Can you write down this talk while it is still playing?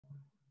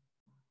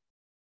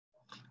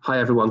Hi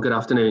everyone, good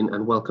afternoon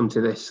and welcome to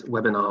this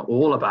webinar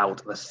all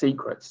about the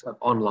secrets of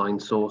online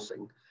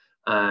sourcing,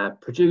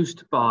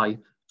 produced by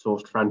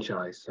Sourced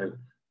Franchise. So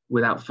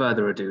without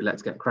further ado,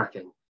 let's get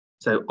cracking.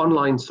 So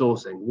online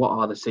sourcing, what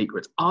are the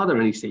secrets? Are there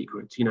any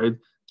secrets? You know,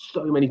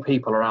 so many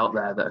people are out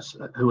there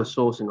who are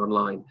sourcing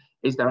online.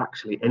 Is there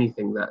actually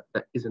anything that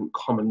isn't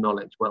common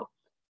knowledge? Well,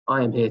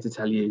 I am here to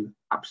tell you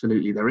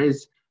absolutely there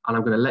is, and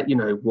I'm going to let you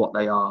know what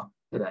they are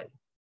today.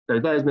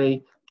 So there's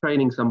me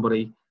training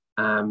somebody,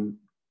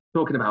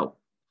 talking about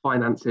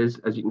finances,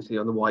 as you can see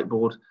on the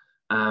whiteboard,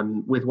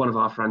 with one of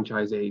our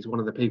franchisees,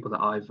 one of the people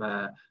that I've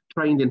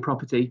trained in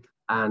property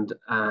and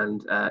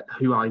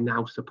who I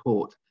now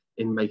support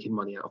in making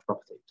money out of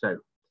property. So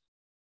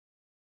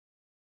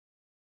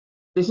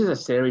this is a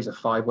series of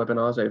 5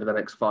 webinars over the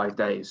next 5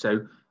 days.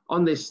 So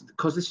on this,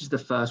 because this is the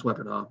first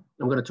webinar,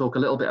 I'm going to talk a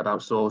little bit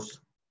about Source.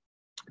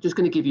 Just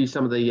going to give you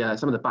some of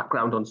the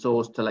background on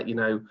Source to let you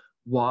know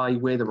why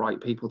we're the right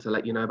people to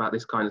let you know about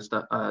this kind of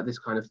stuff, this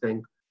kind of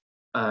thing.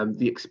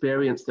 The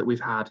experience that we've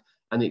had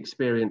and the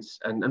experience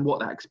and what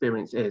that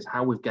experience is,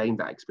 how we've gained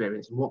that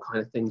experience and what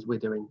kind of things we're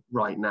doing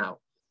right now.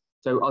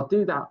 So I'll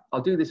do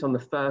this on the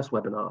first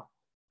webinar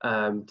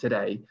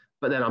today,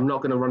 but then I'm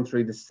not going to run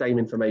through the same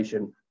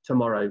information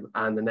tomorrow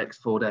and the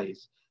next 4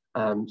 days.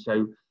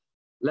 So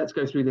let's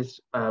go through this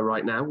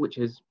right now, which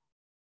is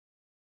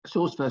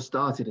Source first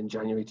started in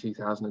January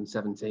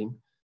 2017.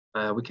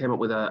 We came up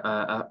with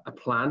a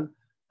plan,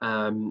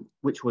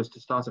 which was to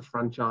start a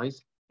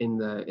franchise in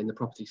the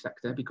property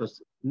sector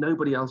because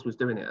nobody else was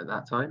doing it at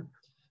that time.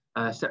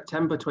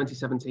 September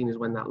 2017 is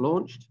when that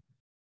launched.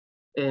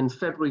 In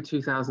February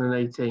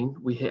 2018,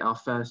 we hit our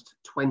first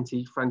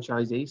 20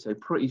 franchisees, so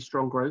pretty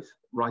strong growth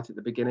right at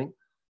the beginning.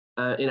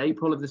 In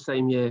April of the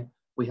same year,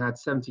 we had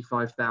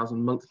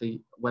 75,000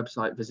 monthly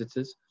website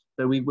visitors.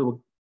 So we were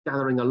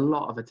gathering a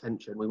lot of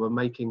attention. We were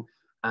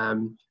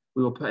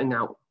we were putting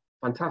out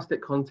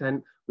fantastic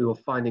content. We were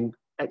finding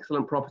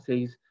excellent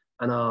properties,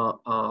 and our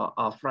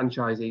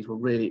franchisees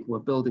were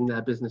building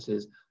their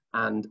businesses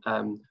and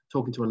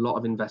talking to a lot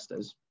of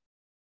investors.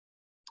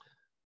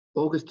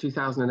 August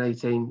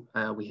 2018,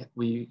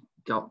 we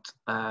got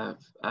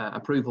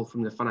approval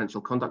from the Financial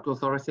Conduct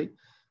Authority,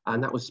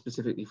 and that was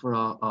specifically for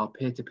our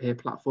peer-to-peer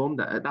platform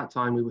that at that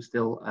time we were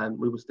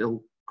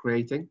still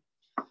creating.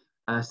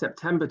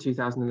 September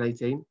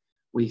 2018,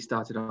 we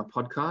started our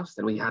podcast,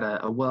 and we had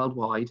a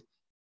worldwide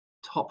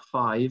top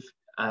 5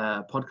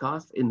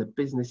 podcast in the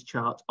business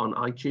chart on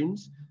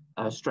iTunes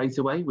straight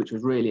away, which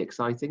was really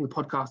exciting. The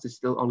podcast is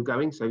still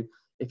ongoing, so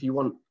if you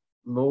want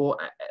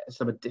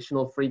some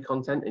additional free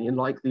content and you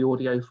like the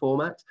audio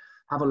format,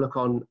 have a look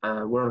on.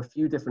 We're on a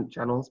few different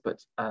channels,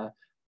 but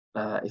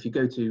if you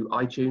go to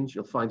iTunes,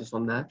 you'll find us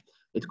on there.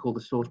 It's called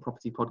the Source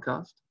Property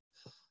Podcast.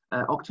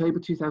 October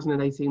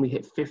 2018, we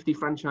hit 50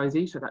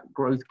 franchisees, so that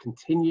growth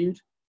continued.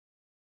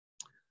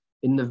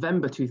 In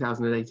November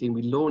 2018,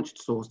 we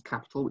launched Sourced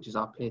Capital, which is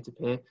our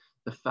peer-to-peer,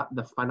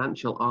 the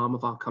financial arm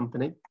of our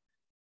company.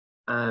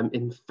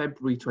 In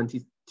February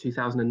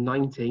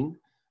 2019,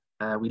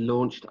 we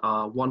launched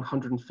our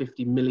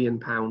 £150 million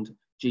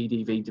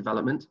GDV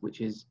development,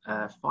 which is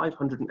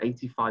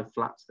 585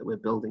 flats that we're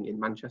building in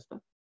Manchester.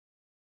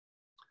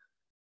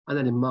 And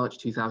then in March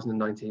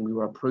 2019, we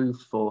were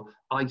approved for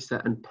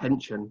ISA and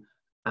pension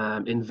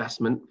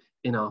investment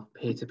in our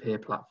peer-to-peer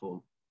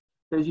platform.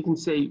 So as you can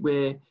see,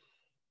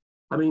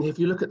 if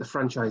you look at the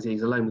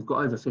franchisees alone, we've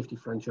got over 50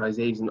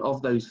 franchisees, and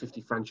of those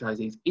 50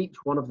 franchisees, each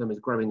one of them is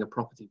growing a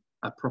property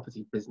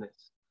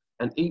business.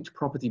 And each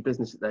property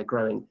business that they're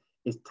growing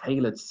is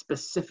tailored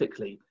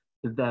specifically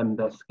to them,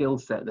 their skill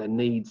set, their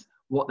needs,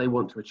 what they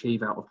want to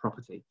achieve out of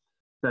property.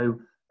 So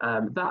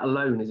that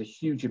alone is a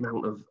huge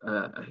amount of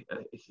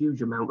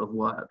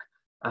work.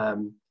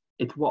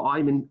 It's what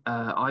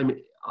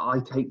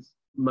I take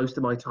most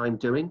of my time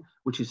doing,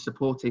 which is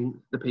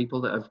supporting the people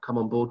that have come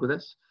on board with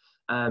us.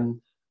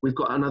 We've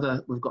got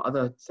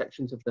other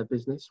sections of their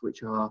business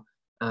which are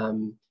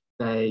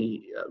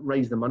they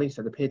raise the money.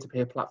 So the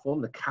peer-to-peer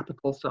platform, the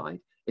capital side,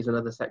 is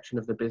another section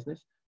of the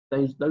business.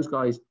 Those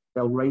guys,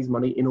 they'll raise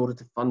money in order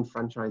to fund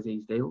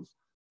franchisees deals.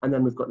 And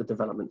then we've got the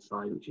development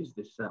side, which is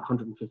this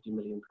 £150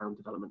 million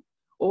development.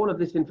 All of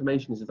this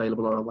information is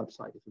available on our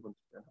website if you want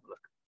to have a look.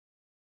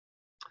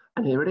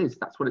 And here it is.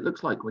 That's what it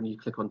looks like when you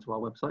click onto our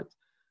website.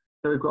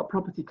 So we've got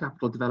property,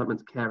 capital,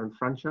 development, care, and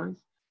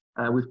franchise.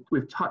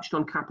 We've touched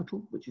on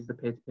capital, which is the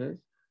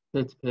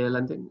peer-to-peer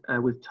lending.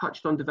 We've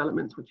touched on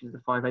development, which is the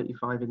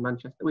 585 in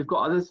Manchester. We've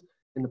got others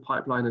in the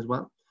pipeline as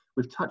well.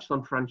 We've touched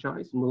on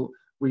franchise, and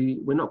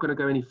we're not going to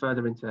go any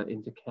further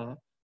into care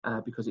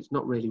because it's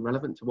not really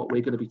relevant to what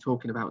we're going to be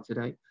talking about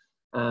today.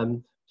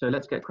 So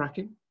let's get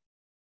cracking.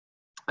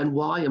 And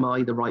why am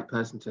I the right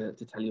person to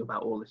tell you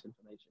about all this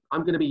information?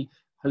 I'm going to be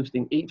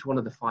hosting each one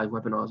of the 5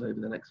 webinars over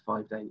the next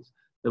 5 days.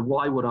 So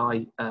why would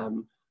I,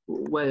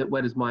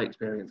 where does my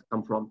experience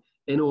come from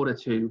in order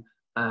to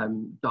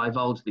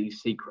divulge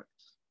these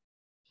secrets?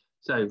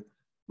 So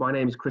my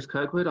name is Chris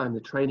Kirkwood. I'm the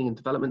Training and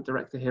Development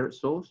Director here at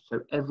Source.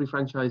 So every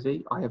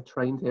franchisee I have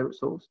trained here at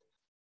Source.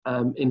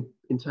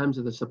 In terms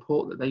of the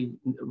support that they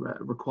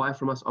require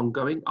from us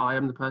ongoing, I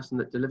am the person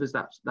that delivers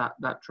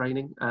that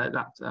training,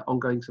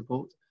 ongoing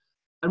support.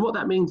 And what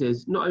that means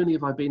is not only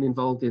have I been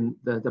involved in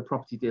the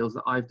property deals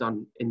that I've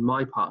done in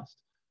my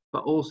past,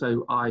 but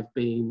also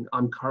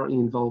I'm currently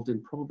involved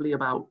in probably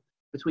about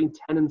between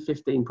 10 and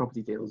 15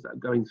 property deals that are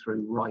going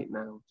through right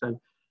now. So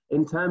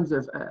in terms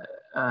of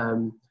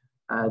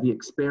the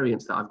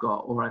experience that I've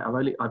got, all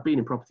right, I've been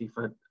in property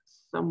for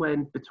somewhere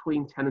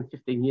between 10 and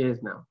 15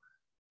 years now.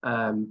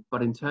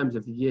 But in terms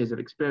of the years of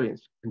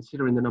experience,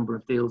 considering the number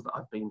of deals that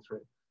I've been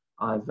through,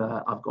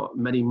 I've got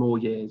many more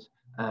years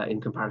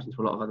in comparison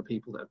to a lot of other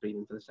people that have been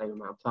in for the same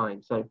amount of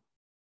time. So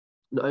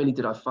not only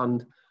did I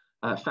found,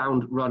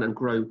 run and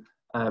grow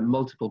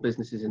multiple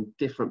businesses in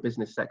different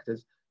business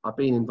sectors, I've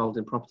been involved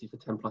in property for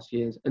 10 plus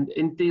years, and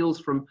in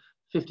deals from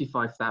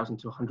 55,000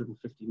 to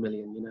 150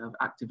 million, you know,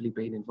 I've actively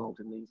been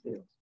involved in these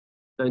deals.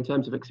 So in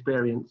terms of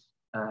experience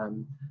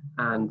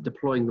and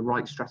deploying the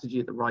right strategy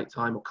at the right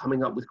time, or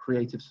coming up with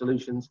creative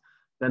solutions,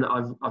 then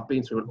I've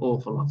been through an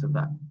awful lot of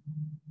that.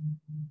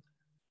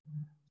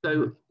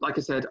 So, like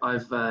I said,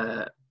 I've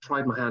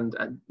tried my hand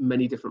at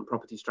many different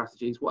property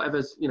strategies,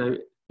 whatever's, you know,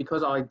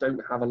 because I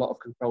don't have a lot of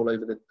control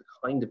over the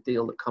kind of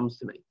deal that comes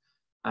to me.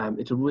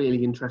 It's a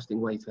really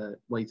interesting way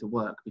to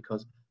work,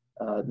 because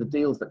the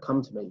deals that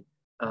come to me,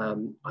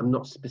 I'm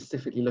not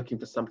specifically looking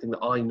for something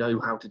that I know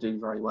how to do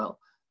very well.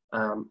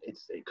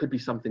 It could be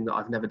something that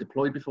I've never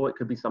deployed before. It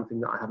could be something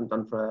that I haven't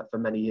done for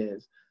many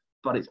years,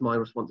 but it's my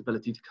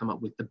responsibility to come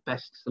up with the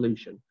best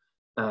solution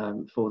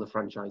for the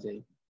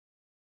franchisee.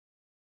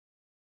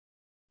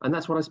 And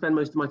that's what I spend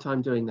most of my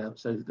time doing now.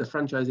 So the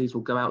franchisees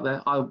will go out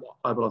there. I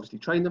will obviously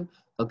train them.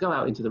 They'll go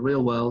out into the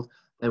real world.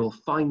 They will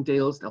find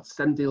deals. They'll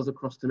send deals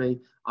across to me.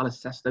 I'll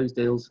assess those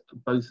deals,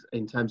 both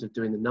in terms of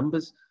doing the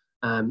numbers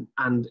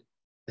and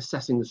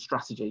assessing the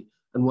strategy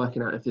and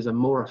working out if there's a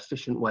more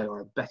efficient way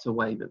or a better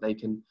way that they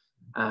can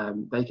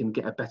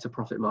get a better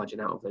profit margin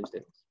out of those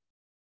deals.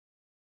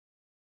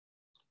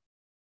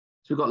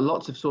 So we've got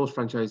lots of source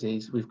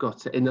franchisees. We've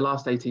got, in the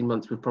last 18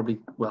 months, we've probably,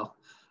 well,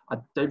 I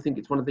don't think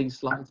it's one of these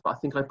slides, but I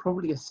think I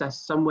probably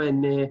assessed somewhere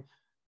near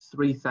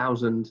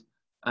 3,000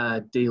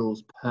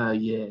 deals per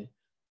year.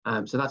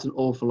 So that's an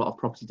awful lot of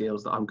property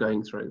deals that I'm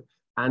going through,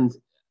 and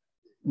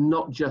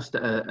not just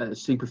at a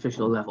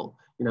superficial level.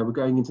 You know, we're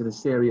going into the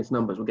serious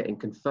numbers. We're getting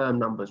confirmed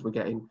numbers. We're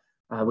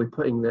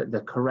putting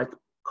the correct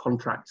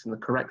contracts and the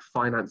correct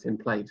finance in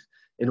place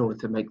in order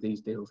to make these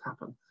deals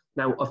happen.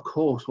 Now, of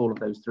course, all of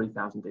those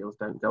 3,000 deals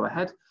don't go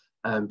ahead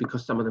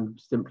because some of them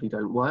simply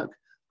don't work.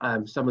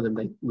 Some of them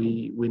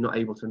we're not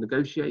able to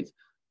negotiate,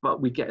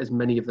 but we get as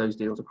many of those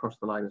deals across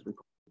the line as we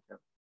possibly can.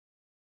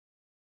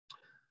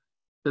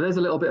 So there's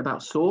a little bit about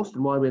Sourced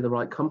and why we're the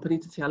right company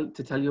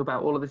to tell you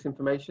about all of this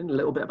information, a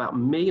little bit about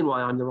me and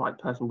why I'm the right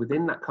person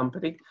within that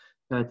company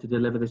to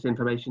deliver this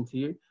information to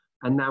you.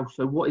 And now,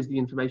 so what is the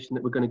information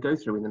that we're going to go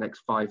through in the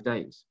next 5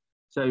 days?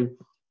 So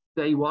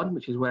day one,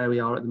 which is where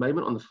we are at the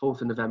moment on the 4th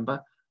of November,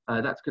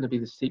 that's going to be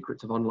the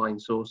secrets of online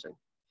sourcing.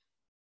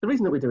 The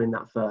reason that we're doing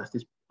that first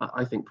is,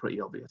 I think, pretty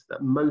obvious,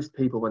 that most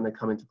people, when they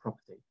come into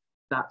property,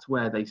 that's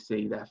where they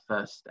see their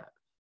first step.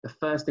 The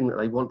first thing that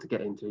they want to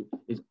get into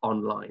is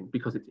online,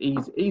 because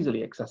it's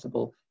easily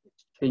accessible,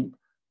 it's cheap,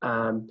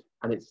 and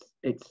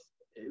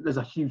there's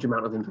a huge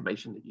amount of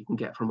information that you can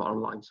get from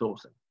online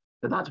sourcing.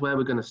 So that's where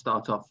we're going to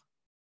start off.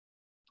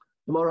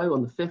 Tomorrow,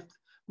 on the 5th,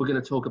 we're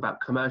going to talk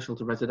about commercial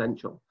to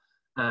residential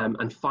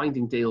and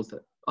finding deals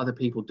that other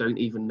people don't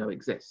even know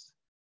exist.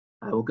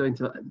 We'll go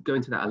into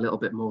that a little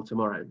bit more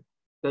tomorrow.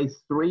 Day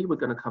 3, we're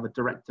going to cover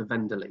direct to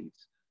vendor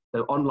leads.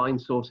 So online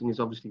sourcing is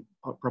obviously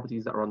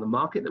properties that are on the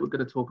market that we're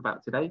going to talk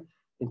about today.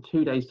 In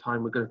 2 days'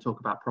 time, we're going to talk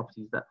about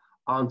properties that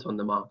aren't on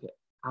the market.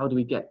 How do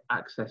we get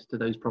access to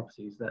those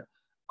properties that,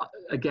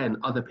 again,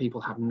 other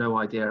people have no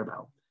idea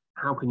about?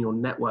 How can your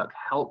network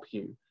help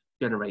you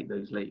generate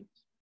those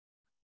leads?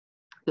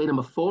 Day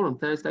number 4, on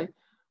Thursday,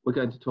 we're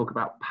going to talk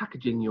about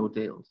packaging your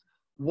deals.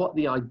 What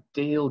the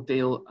ideal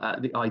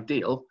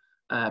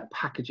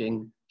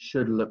packaging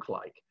should look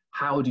like.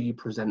 How do you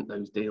present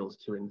those deals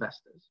to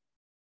investors?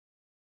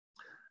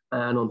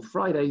 And on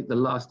Friday, the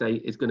last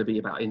day, is going to be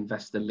about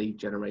investor lead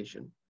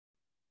generation.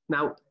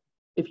 Now,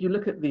 if you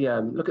look at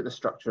the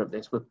structure of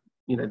this,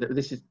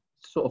 this is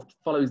sort of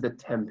follows the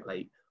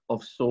template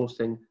of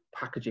sourcing,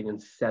 packaging,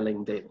 and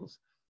selling deals,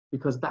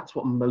 because that's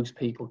what most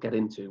people get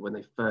into when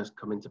they first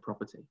come into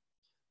property.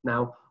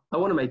 Now, I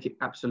want to make it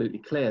absolutely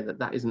clear that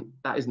that isn't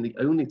the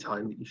only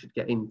time that you should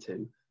get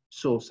into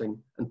sourcing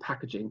and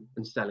packaging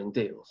and selling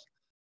deals.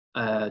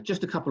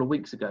 Just a couple of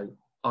weeks ago,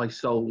 I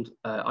sold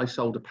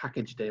a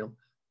package deal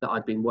that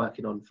I'd been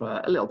working on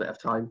for a little bit of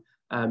time.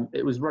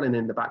 It was running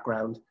in the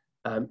background.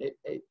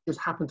 It just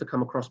happened to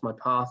come across my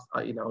path.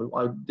 I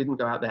didn't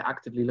go out there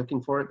actively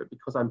looking for it, but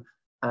because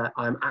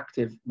I'm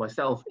active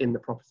myself in the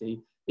property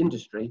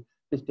industry,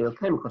 this deal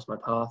came across my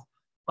path.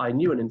 I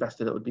knew an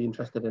investor that would be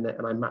interested in it,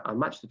 and I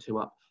matched the two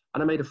up,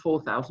 and I made a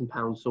 £4,000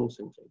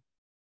 sourcing fee.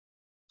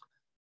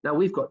 Now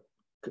we've got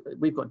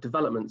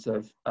developments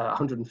of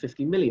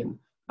 150 million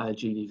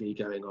GDV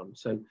going on.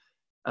 So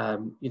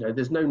You know,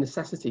 there's no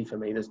necessity for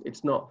me.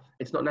 It's not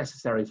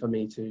necessary for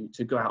me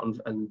to go out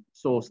and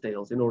source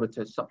deals in order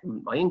to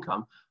supplement my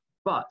income.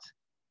 But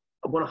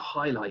I want to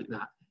highlight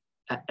that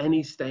at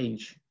any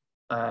stage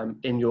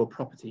in your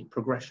property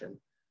progression,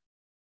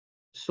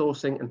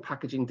 sourcing and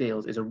packaging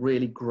deals is a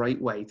really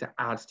great way to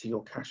add to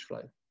your cash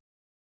flow.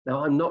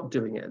 Now, I'm not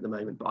doing it at the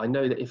moment, but I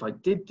know that if I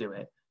did do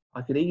it,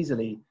 I could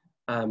easily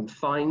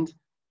find,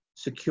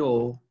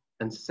 secure,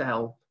 and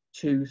sell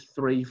 2,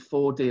 3,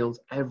 4 deals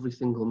every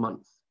single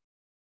month.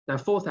 Now,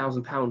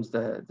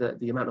 £4,000,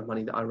 the amount of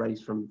money that I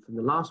raised from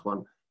the last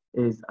one,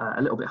 is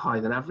a little bit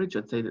higher than average.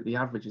 I'd say that the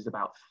average is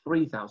about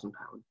 £3,000.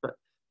 But,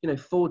 you know,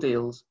 4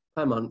 deals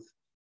per month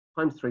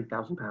times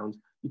 £3,000,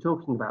 you're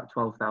talking about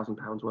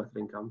 £12,000 worth of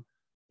income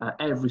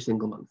every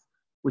single month,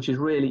 which is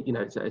really, you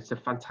know, it's a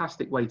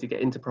fantastic way to get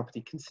into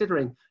property,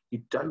 considering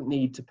you don't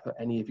need to put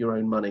any of your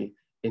own money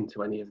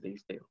into any of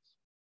these deals.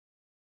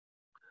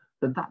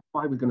 So that's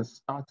why we're going to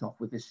start off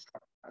with this.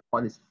 That's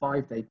why this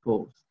 5-day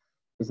course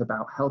is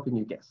about helping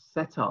you get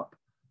set up,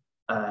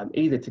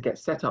 either to get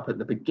set up at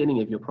the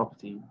beginning of your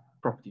property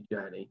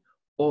journey,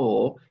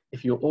 or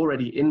if you're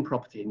already in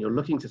property and you're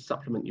looking to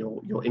supplement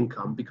your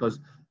income, because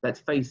let's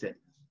face it,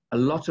 a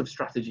lot of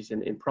strategies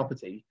in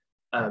property,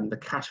 the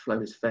cash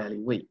flow is fairly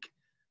weak.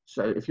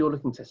 So if you're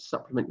looking to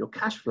supplement your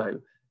cash flow,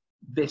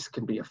 this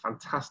can be a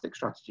fantastic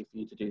strategy for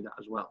you to do that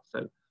as well.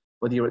 So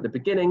whether you're at the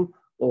beginning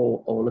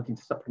or looking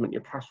to supplement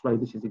your cash flow,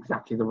 this is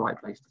exactly the right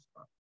place to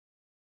start.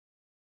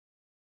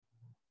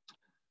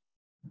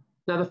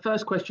 Now, the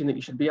first question that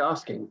you should be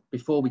asking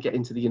before we get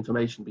into the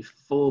information,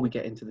 before we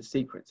get into the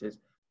secrets, is,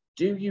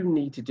 do you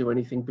need to do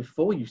anything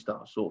before you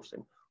start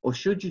sourcing? Or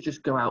should you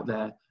just go out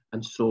there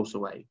and source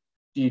away?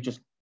 Do you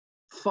just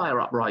fire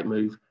up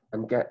Rightmove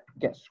and get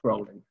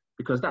scrolling?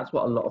 Because that's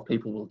what a lot of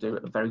people will do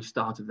at the very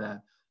start of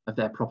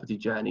their property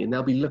journey, and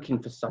they'll be looking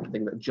for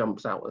something that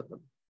jumps out at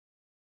them.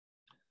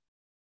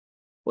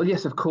 Well,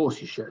 yes, of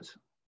course you should,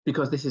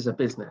 because this is a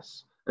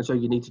business, and so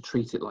you need to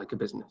treat it like a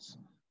business.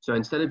 So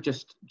instead of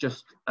just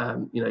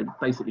you know,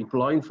 basically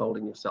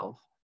blindfolding yourself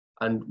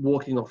and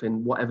walking off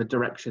in whatever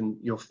direction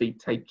your feet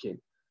take you,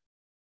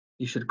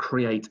 you should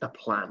create a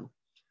plan.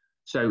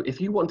 So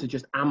if you want to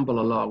just amble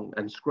along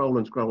and scroll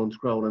and scroll and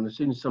scroll, and as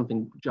soon as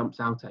something jumps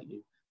out at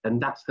you, then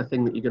that's the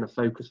thing that you're going to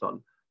focus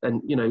on,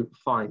 then, you know,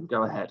 fine,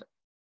 go ahead.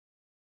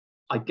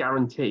 I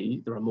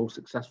guarantee there are more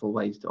successful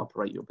ways to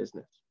operate your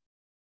business.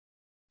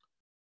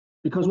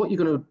 Because what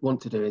you're going to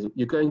want to do is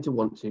you're going to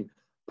want to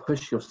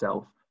push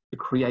yourself to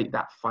create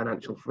that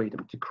financial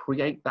freedom, to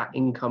create that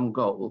income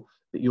goal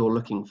that you're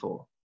looking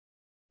for.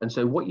 And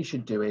so what you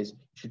should do is you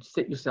should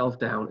sit yourself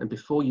down, and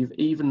before you've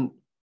even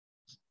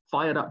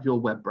fired up your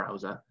web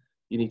browser,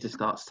 you need to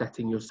start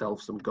setting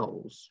yourself some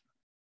goals.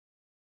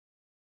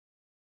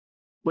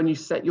 When you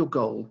set your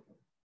goal,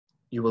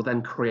 you will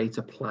then create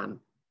a plan.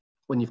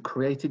 When you've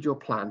created your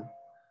plan,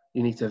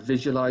 you need to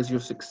visualize your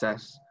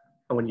success.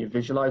 And when you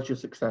visualize your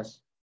success,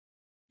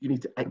 you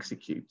need to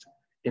execute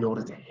in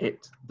order to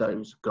hit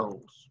those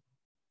goals.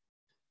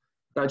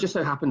 Now, it just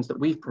so happens that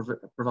we've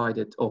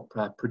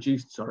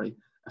produced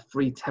a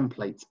free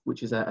template,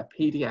 which is a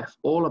PDF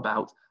all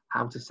about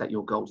how to set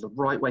your goals, the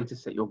right way to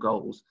set your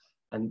goals,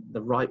 and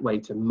the right way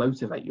to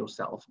motivate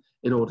yourself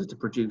in order to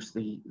produce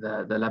the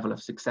level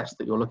of success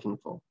that you're looking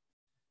for.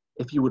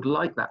 If you would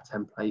like that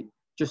template,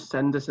 just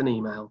send us an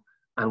email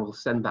and we'll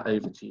send that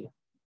over to you.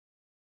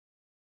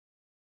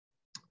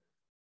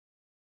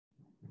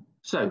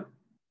 So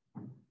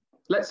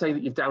let's say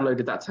that you've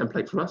downloaded that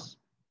template from us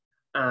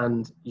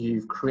and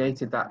you've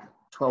created that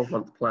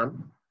 12-month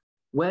plan.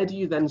 Where do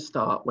you then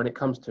start when it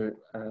comes to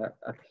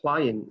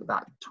applying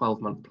that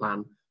 12-month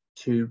plan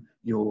to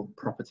your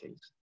properties?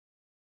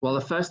 Well,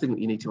 the first thing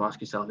that you need to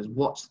ask yourself is,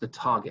 what's the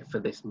target for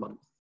this month?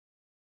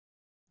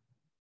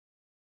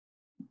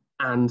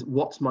 And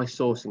what's my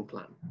sourcing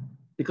plan?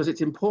 Because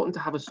it's important to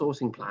have a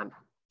sourcing plan,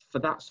 for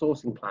that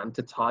sourcing plan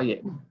to tie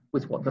in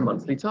with what the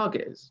monthly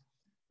target is.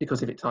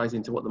 Because if it ties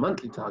into what the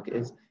monthly target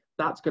is,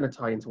 that's going to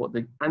tie into what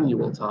the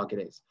annual target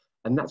is.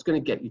 And that's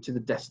going to get you to the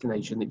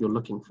destination that you're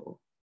looking for.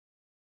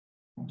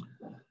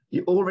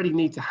 You already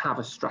need to have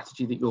a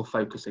strategy that you're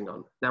focusing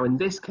on. Now, in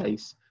this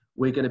case,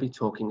 we're going to be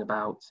talking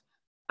about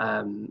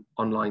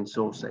online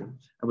sourcing,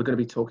 and we're going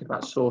to be talking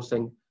about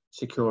sourcing,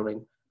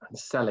 securing, and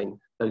selling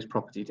those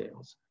property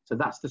deals. So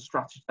that's the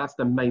strategy, that's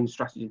the main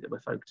strategy that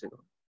we're focusing on.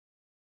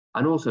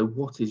 And also,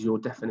 what is your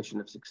definition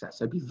of success?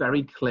 So be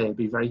very clear,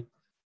 be very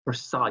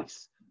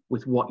precise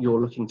with what you're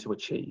looking to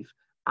achieve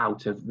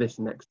out of this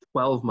next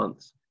 12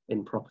 months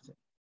in property.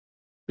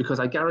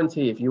 Because I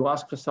guarantee if you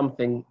ask for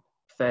something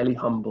fairly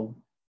humble,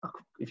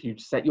 if you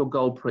set your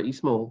goal pretty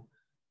small,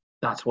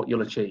 that's what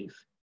you'll achieve.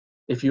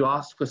 If you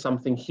ask for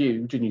something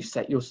huge and you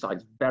set your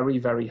sights very,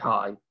 very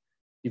high,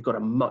 you've got a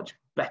much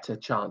better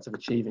chance of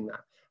achieving that.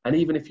 And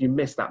even if you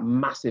miss that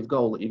massive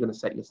goal that you're going to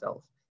set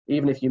yourself,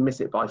 even if you miss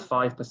it by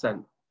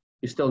 5%,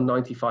 you're still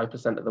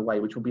 95% of the way,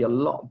 which will be a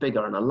lot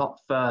bigger and a lot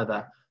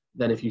further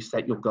than if you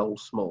set your goal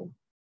small.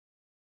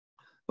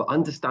 But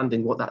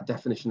understanding what that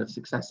definition of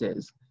success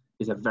is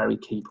a very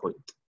key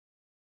point.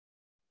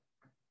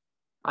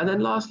 And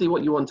then lastly,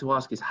 what you want to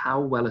ask is, how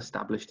well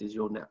established is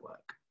your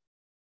network?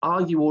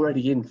 Are you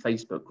already in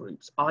Facebook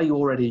groups? Are you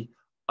already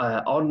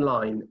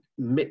online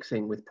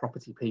mixing with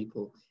property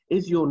people?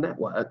 Is your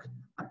network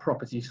a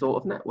property sort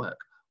of network?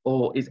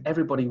 Or is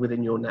everybody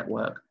within your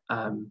network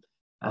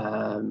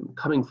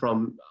coming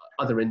from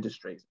other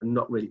industries and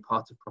not really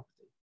part of property?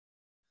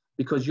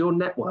 Because your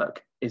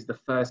network is the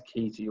first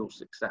key to your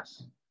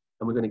success.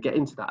 And we're going to get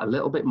into that a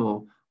little bit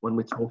more when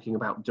we're talking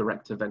about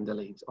direct to vendor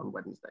leads on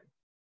Wednesday.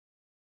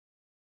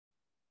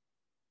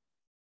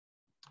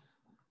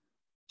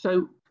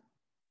 So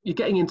you're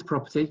getting into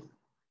property,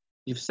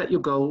 you've set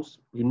your goals,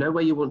 you know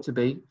where you want to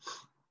be.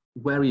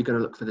 Where are you going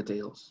to look for the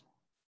deals?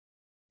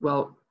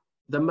 Well,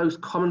 the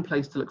most common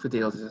place to look for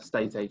deals is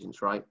estate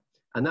agents, right?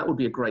 And that would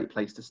be a great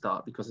place to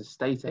start, because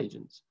estate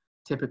agents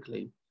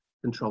typically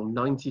control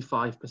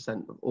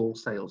 95% of all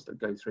sales that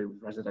go through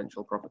with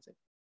residential property.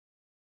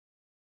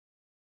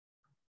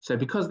 So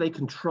because they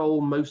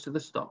control most of the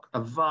stock, a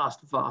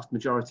vast, vast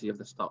majority of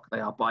the stock, they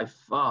are by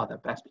far the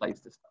best place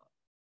to start.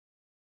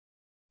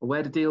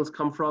 Where do deals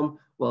come from?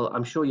 Well,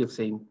 I'm sure you've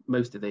seen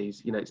most of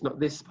these. You know, it's not,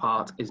 this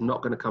part is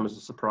not going to come as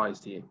a surprise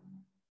to you.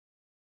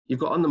 You've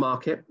got On the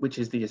Market, which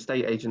is the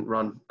estate agent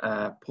run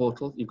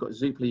portal. You've got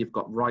Zoopla, you've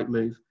got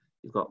Rightmove,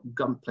 you've got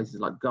places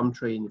like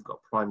Gumtree, and you've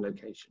got Prime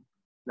Location.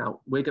 Now,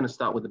 we're going to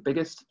start with the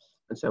biggest,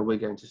 and so we're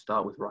going to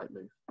start with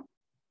Rightmove.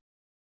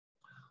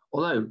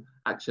 Although,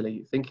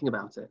 actually, thinking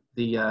about it,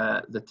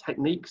 the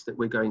techniques that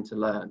we're going to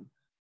learn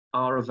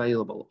are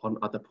available on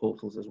other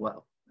portals as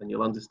well. And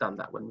you'll understand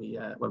that when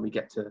we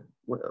get to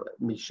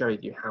me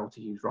showing you how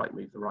to use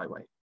Rightmove the right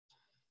way.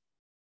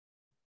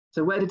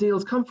 So where do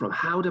deals come from?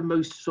 How do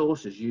most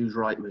sources use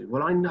Rightmove?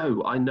 Well, I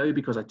know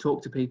because I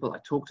talk to people, I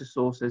talk to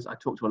sources, I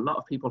talk to a lot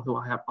of people who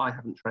I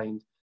haven't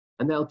trained,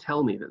 and they'll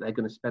tell me that they're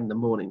going to spend the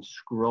morning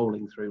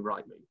scrolling through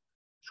Rightmove,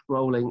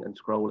 scrolling and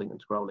scrolling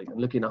and scrolling,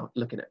 and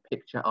looking at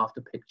picture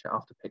after picture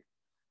after picture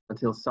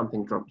until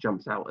something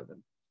jumps out at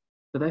them.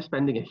 So they're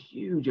spending a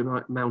huge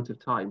amount of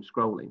time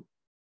scrolling.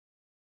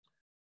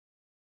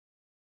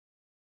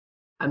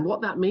 And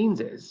what that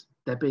means is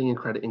they're being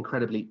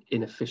incredibly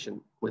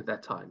inefficient with their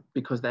time,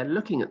 because they're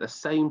looking at the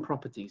same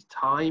properties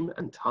time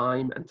and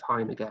time and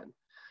time again.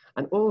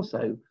 And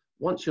also,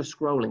 once you're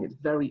scrolling, it's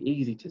very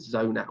easy to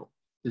zone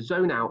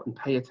out and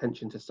pay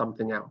attention to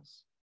something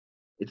else.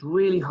 It's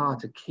really hard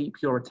to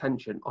keep your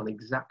attention on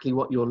exactly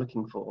what you're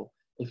looking for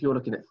if you're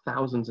looking at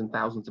thousands and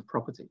thousands of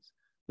properties.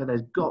 So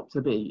there's got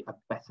to be a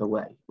better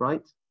way,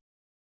 right?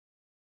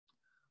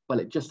 Well,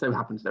 it just so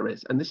happens there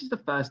is. And this is the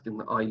first thing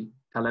that I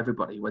tell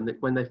everybody when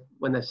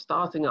they're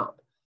starting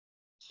up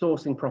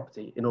sourcing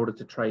property in order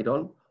to trade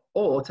on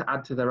or to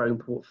add to their own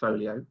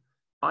portfolio.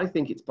 I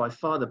think it's by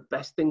far the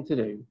best thing to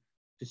do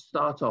to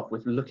start off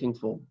with looking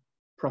for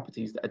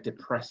properties that are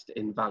depressed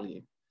in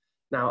value.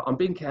 Now, I'm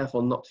being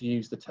careful not to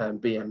use the term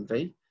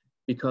BMV,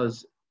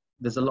 because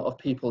there's a lot of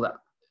people that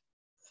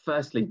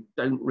firstly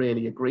don't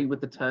really agree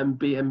with the term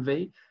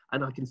BMV,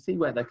 and I can see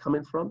where they're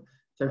coming from.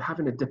 So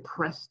having a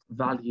depressed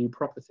value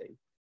property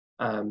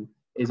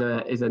is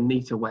a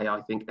neater way,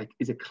 I think,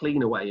 is a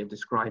cleaner way of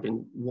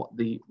describing what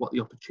the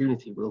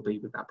opportunity will be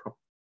with that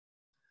property.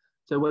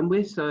 So when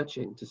we're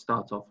searching to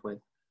start off with,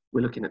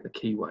 we're looking at the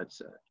keyword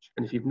search.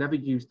 And if you've never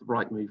used the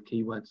Rightmove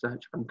keyword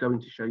search, I'm going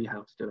to show you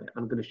how to do it.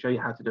 I'm going to show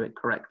you how to do it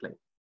correctly.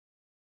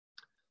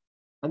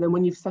 And then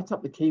when you've set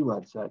up the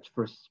keyword search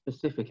for a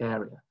specific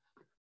area,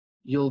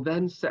 you'll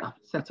then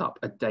set up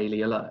a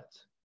daily alert.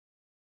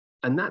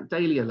 And that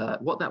daily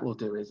alert, what that will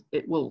do is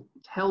it will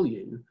tell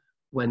you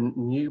when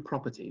new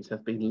properties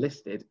have been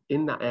listed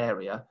in that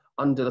area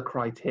under the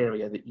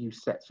criteria that you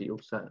set for your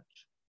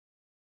search.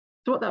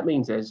 So what that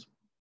means is,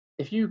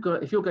 if you're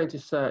going to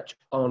search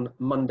on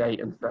Monday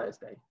and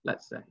Thursday,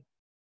 let's say,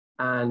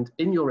 and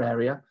in your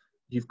area,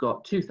 you've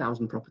got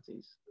 2,000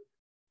 properties.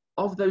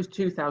 Of those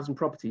 2,000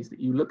 properties that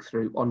you look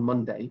through on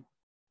Monday,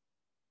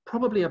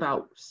 probably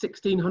about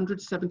 1,600,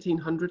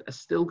 1,700 are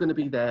still going to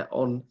be there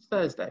on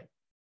Thursday.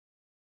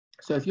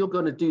 So if you're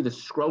going to do the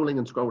scrolling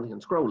and scrolling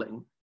and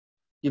scrolling,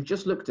 you've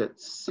just looked at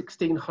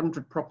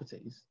 1,600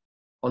 properties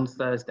on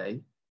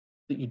Thursday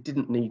that you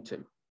didn't need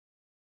to,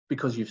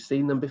 because you've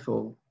seen them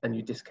before and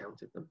you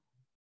discounted them.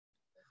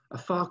 A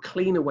far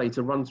cleaner way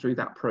to run through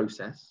that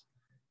process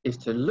is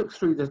to look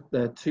through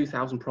the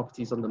 2,000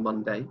 properties on the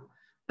Monday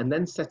and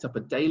then set up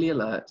a daily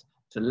alert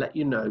to let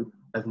you know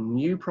of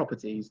new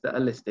properties that are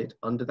listed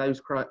under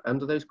those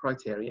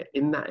criteria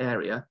in that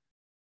area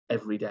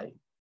every day.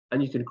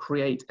 And you can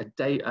create a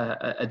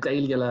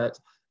daily alert,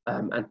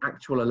 an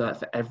actual alert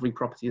for every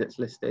property that's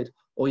listed,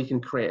 or you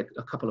can create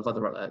a couple of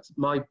other alerts.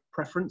 My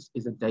preference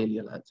is a daily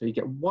alert. So you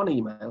get one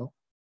email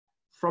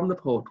from the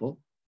portal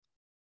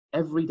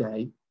every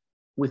day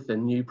with the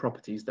new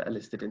properties that are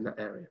listed in that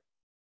area.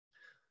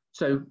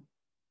 So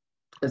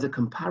as a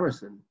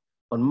comparison,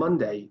 on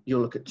Monday,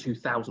 you'll look at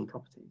 2,000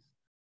 properties.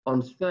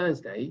 On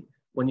Thursday,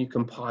 when you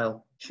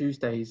compile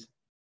Tuesdays,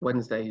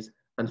 Wednesdays,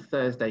 and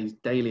Thursdays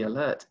daily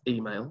alert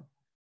email,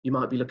 you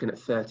might be looking at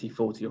 30,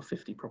 40, or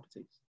 50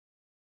 properties,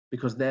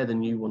 because they're the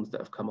new ones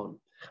that have come on.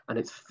 And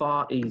it's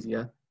far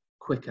easier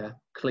quicker,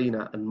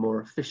 cleaner, and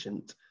more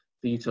efficient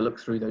for you to look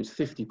through those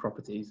 50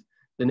 properties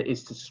than it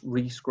is to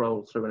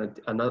re-scroll through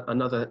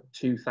another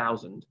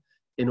 2,000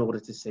 in order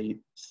to see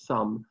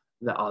some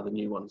that are the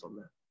new ones on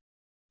there.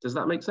 Does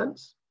that make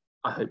sense?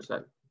 I hope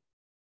so.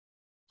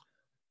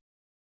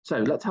 So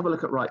let's have a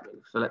look at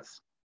Rightmove. So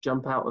let's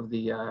jump out of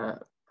the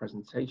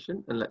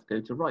presentation and let's go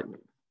to Rightmove.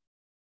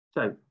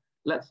 So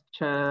let's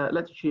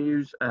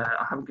choose,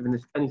 I haven't given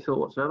this any thought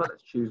whatsoever,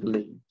 let's choose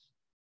Leeds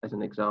as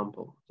an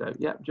example. So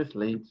yeah, just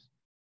Leeds.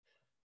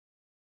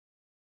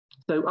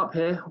 So up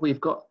here,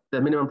 we've got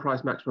the minimum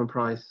price, maximum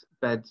price,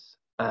 beds,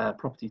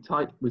 property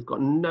type. We've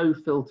got no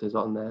filters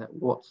on there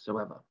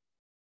whatsoever.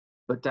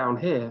 But down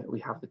here, we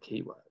have the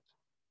keywords.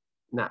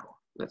 Now,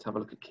 let's have a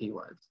look at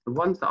keywords. The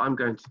ones that I'm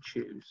going to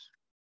choose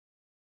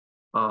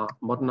are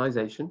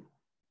modernisation,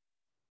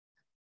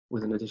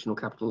 with an additional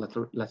capital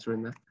letter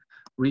in there,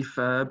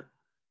 refurbishment,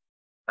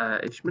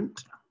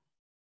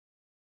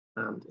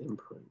 and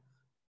improve.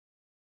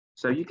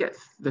 So you get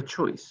the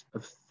choice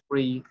of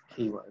 3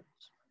 keywords.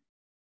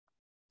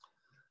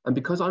 And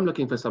because I'm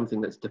looking for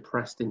something that's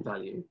depressed in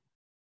value,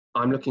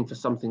 I'm looking for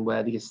something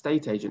where the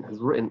estate agent has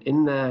written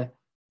in their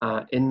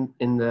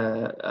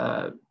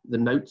the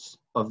notes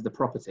of the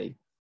property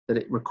that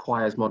it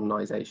requires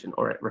modernisation,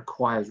 or it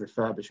requires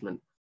refurbishment,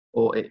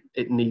 or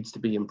it needs to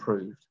be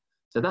improved.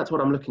 So that's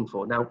what I'm looking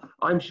for. Now,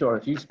 I'm sure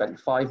if you spent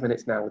 5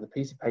 minutes now with a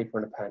piece of paper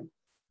and a pen,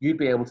 you'd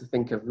be able to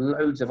think of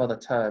loads of other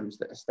terms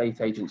that estate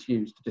agents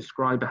use to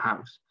describe a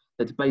house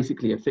that's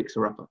basically a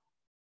fixer-upper.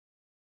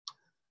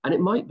 And it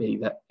might be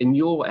that in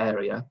your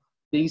area,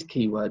 these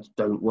keywords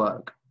don't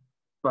work,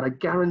 but I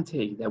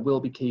guarantee there will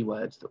be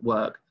keywords that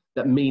work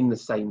that mean the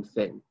same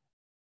thing.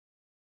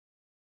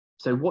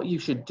 So what you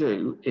should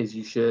do is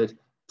you should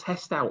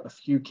test out a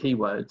few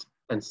keywords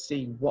and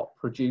see what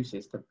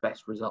produces the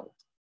best result.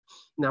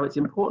 Now, it's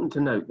important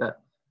to note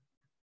that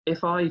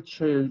if I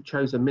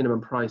chose a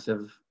minimum price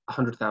of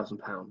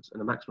 £100,000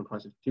 and a maximum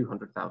price of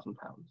 £200,000,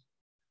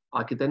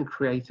 I could then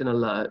create an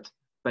alert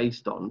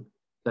based on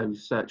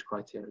those search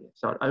criteria.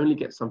 So I'd only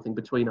get something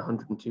between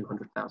 £100,000 and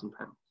 £200,000.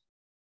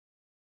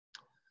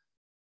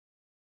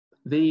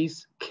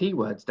 These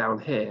keywords down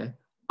here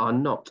are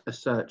not a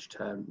search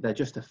term, they're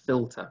just a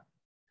filter.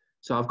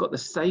 So I've got the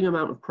same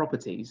amount of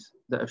properties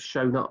that have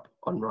shown up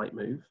on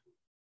Rightmove.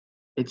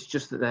 It's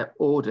just that they're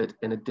ordered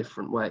in a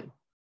different way.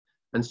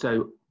 And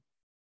so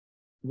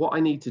what I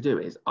need to do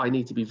is I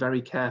need to be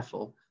very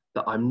careful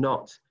that I'm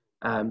not,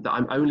 that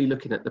I'm only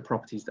looking at the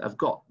properties that have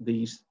got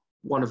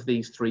one of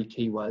these 3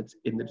 keywords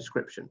in the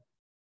description.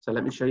 So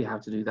let me show you how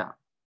to do that.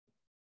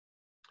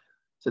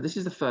 So this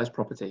is the first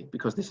property,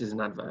 because this is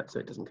an advert, so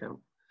it doesn't count.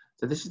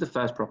 So this is the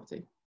first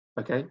property,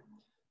 okay?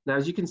 Now,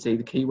 as you can see,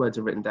 the keywords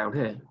are written down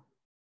here.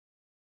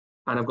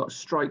 And I've got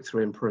strike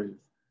through improve.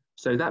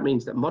 So that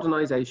means that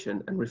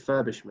modernisation and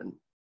refurbishment,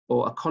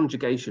 or a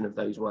conjugation of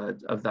those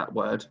words, of that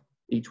word,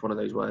 each one of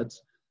those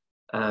words,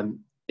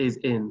 is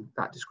in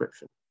that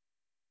description.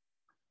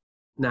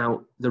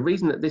 Now, the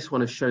reason that this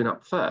one has shown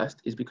up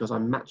first is because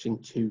I'm matching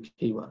 2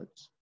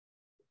 keywords.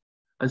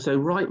 And so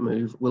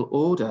Rightmove will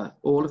order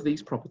all of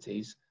thof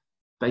properties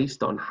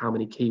based on how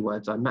many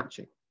keywords I'm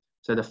matching.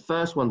 So the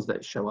first ones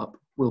that show up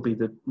will be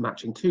the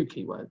matching 2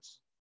 keywords.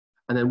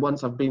 And then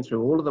once I've been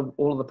through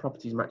all of the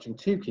properties matching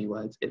 2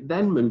 keywords, it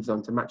then moves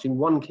on to matching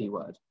 1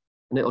 keyword.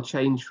 And it'll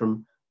change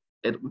from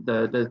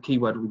the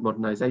keyword will be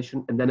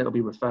modernisation, and then it'll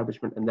be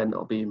refurbishment, and then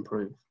it'll be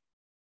improve.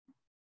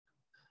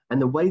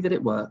 And the way that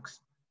it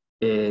works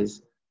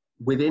is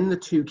within the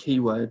 2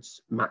 keywords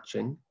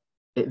matching,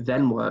 it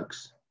then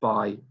works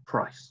by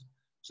price.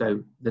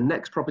 So the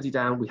next property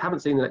down, we haven't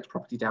seen the next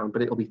property down,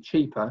 but it'll be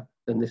cheaper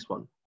than this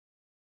one.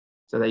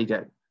 So there you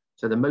go.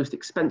 So the most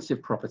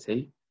expensive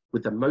property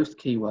with the most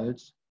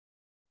keywords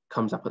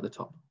comes up at the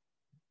top.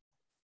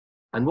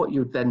 And what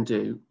you would then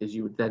do is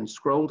you would then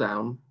scroll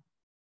down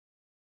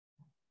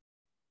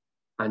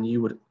and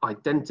you would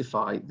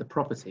identify the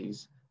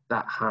properties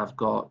that have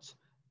got,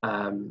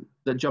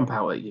 that jump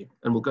out at you.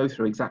 And we'll go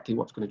through exactly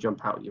what's going to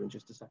jump out at you in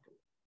just a second.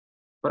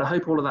 But I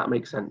hope all of that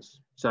makes sense.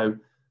 So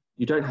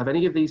you don't have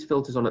any of these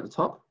filters on at the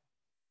top.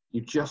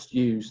 You just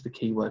use the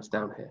keywords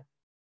down here.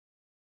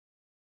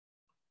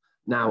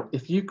 Now,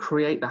 if you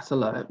create that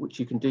alert, which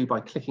you can do by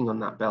clicking on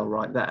that bell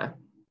right there,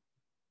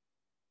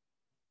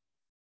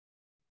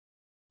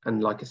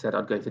 and like I said,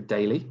 I'd go for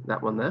daily,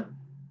 that one there.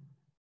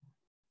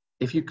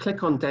 If you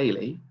click on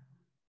daily,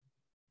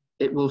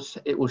 it will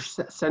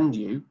send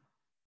you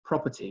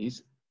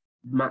properties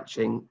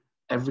matching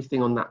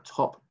everything on that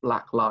top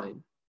black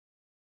line.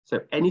 So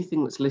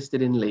anything that's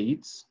listed in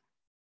Leeds,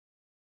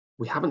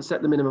 we haven't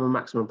set the minimum and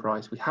maximum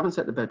price, we haven't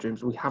set the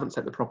bedrooms, we haven't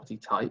set the property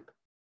type.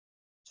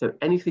 So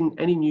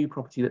any new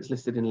property that's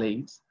listed in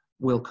Leeds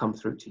will come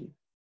through to you.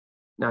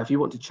 Now, if you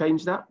want to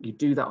change that, you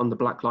do that on the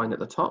black line at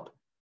the top,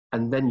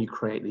 and then you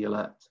create the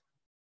alert.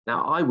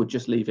 Now, I would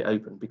just leave it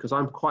open because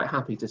I'm quite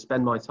happy to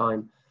spend my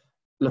time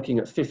looking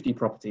at 50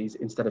 properties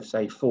instead of,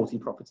 say, 40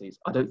 properties.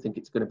 I don't think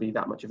it's going to be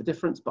that much of a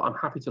difference, but I'm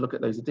happy to look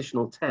at those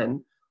additional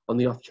 10 on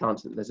the off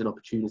chance that there's an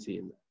opportunity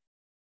in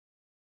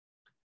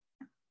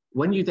there.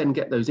 When you then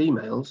get those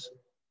emails,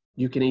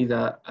 you can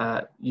either,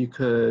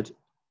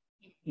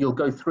 you'll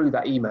go through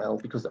that email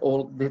because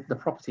all the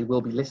property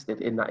will be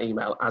listed in that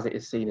email as it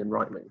is seen in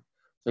Rightmove.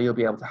 So you'll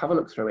be able to have a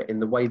look through it in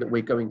the way that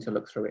we're going to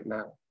look through it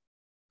now.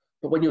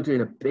 But when you're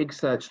doing a big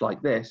search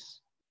like this,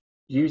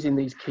 using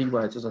these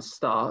keywords as a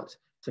start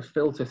to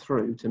filter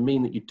through to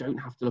mean that you don't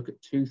have to look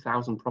at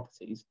 2,000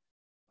 properties,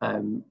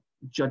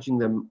 judging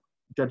them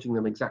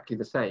exactly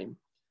the same,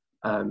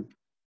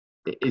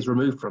 it is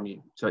removed from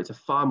you. So it's a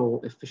far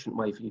more efficient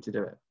way for you to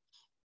do it.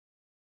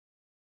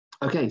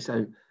 Okay,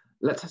 so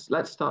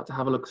let's start to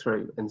have a look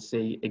through and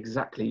see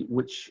exactly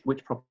which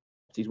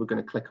properties we're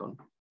going to click on.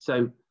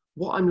 So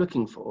what I'm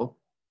looking for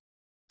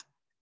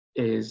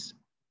is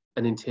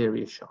an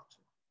interior shot.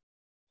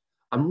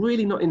 I'm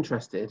really not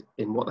interested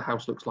in what the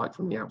house looks like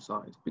from the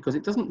outside because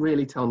it doesn't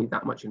really tell me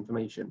that much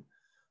information.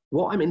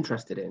 What I'm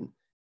interested in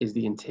is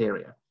the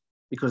interior,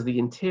 because the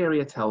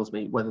interior tells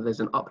me whether there's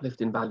an uplift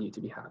in value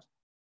to be had.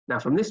 Now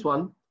from this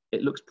one,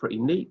 it looks pretty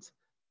neat,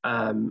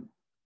 and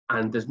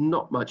there's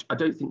not much, I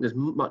don't think there's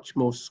much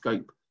more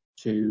scope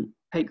to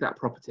take that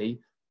property,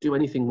 do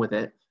anything with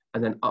it,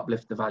 and then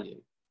uplift the value.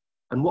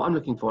 And what I'm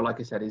looking for, like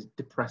I said, is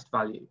depressed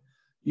value.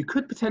 You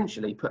could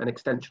potentially put an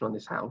extension on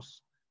this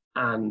house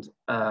and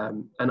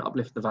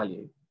uplift the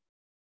value.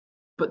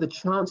 But the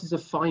chances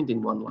of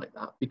finding one like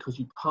that, because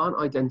you can't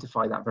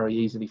identify that very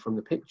easily from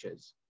the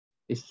pictures,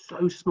 is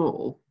so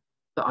small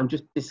that I'm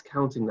just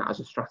discounting that as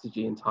a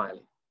strategy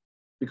entirely.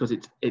 Because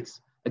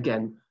it's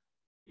again,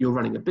 you're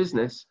running a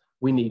business,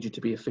 we need you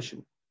to be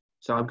efficient.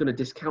 So I'm going to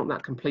discount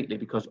that completely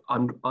because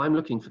I'm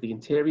looking for the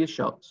interior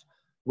shots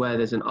where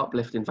there's an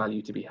uplift in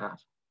value to be had.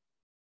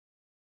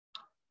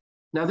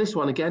 Now this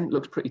one again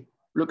looks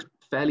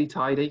fairly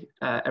tidy.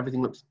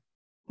 Everything looks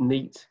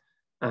neat.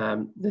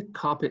 The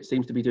carpet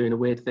seems to be doing a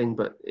weird thing,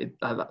 but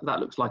that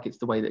looks like it's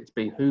the way that it's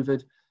being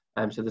hoovered.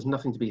 So there's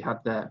nothing to be had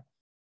there.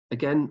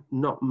 Again,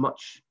 not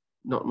much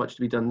to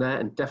be done there,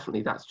 and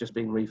definitely that's just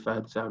being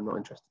refurbed, so I'm not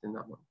interested in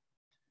that one.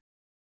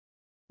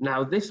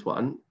 Now this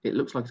one, it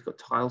looks like it's got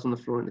tiles on the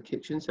floor in the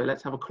kitchen, so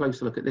let's have a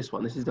closer look at this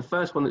one. This is the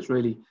first one that's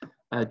really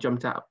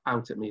jumped out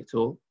at me at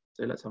all,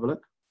 so let's have a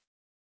look.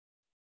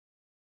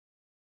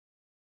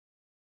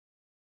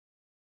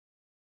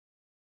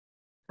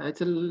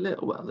 It's a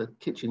little, well, the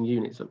kitchen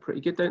units look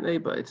pretty good, don't they?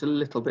 But it's a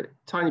little bit,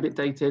 tiny bit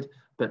dated,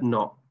 but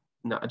no,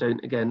 I don't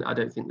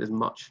think there's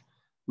much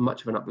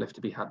of an uplift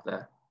to be had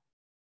there.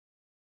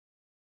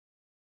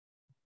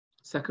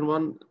 Second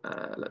one,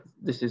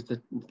 this is the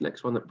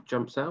next one that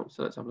jumps out.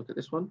 So let's have a look at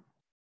this one.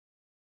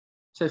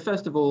 So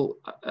first of all,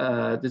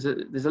 there's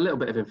a little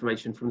bit of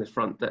information from this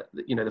front that,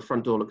 you know, the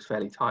front door looks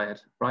fairly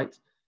tired, right?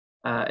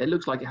 It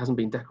looks like it hasn't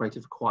been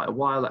decorated for quite a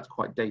while. That's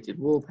quite dated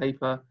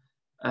wallpaper.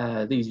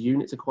 These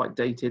units are quite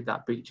dated.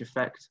 That beach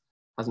effect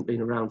hasn't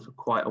been around for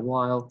quite a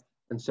while.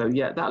 And so,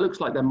 yeah, that looks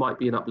like there might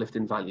be an uplift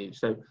in value.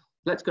 So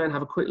let's go and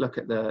have a quick look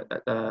at the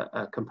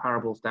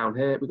comparables down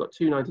here. We've got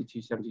 290,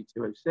 270,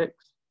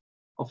 206,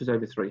 offers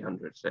over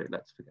 300. So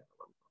let's forget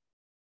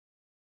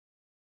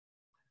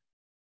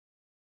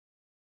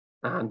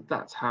that one. And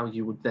that's how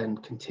you would then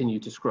continue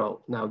to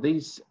scroll. Now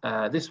this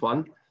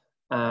one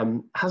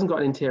hasn't got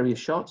an interior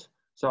shot.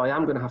 So I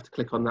am going to have to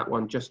click on that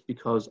one just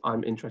because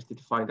I'm interested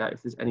to find out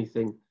if there's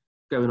anything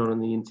going on in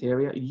the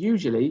interior.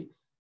 Usually,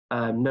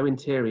 no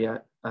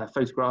interior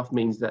photograph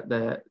means that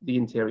the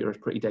interior is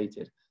pretty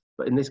dated.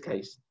 But in this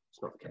case,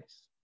 it's not the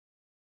case.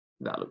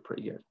 That looked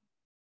pretty good.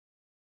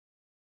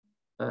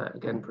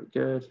 Again, pretty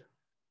good.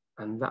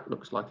 And that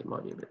looks like it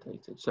might be a bit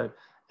dated. So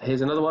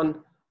here's another one.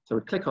 So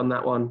we click on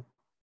that one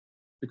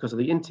because of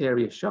the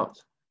interior shot.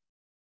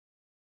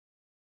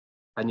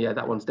 And yeah,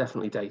 that one's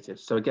definitely dated.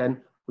 So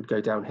again, we'd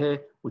go down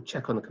here, we'd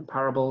check on the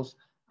comparables,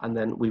 and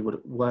then we would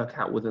work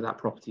out whether that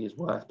property is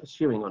worth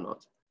pursuing or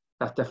not.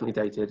 That's definitely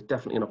dated,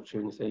 definitely an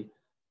opportunity.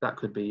 That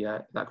could be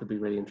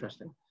really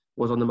interesting.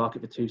 Was on the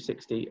market for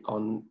 260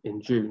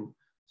 in June,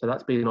 so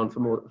that's been on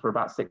for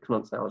about 6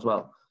 months now as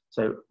well.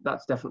 So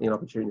that's definitely an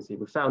opportunity.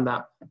 We found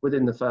that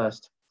within the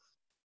first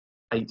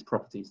 8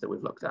 properties that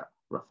we've looked at,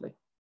 roughly.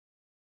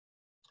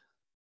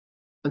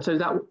 And so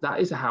that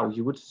is how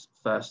you would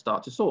first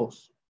start to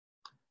source.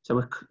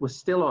 So we're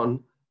still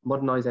on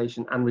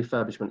modernisation and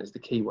refurbishment as the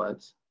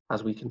keywords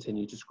as we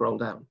continue to scroll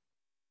down.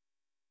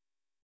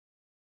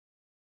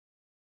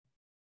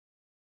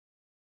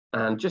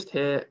 And just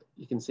here,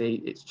 you can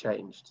see it's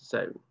changed.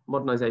 So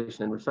modernisation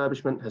and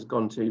refurbishment has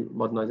gone to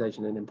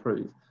modernisation and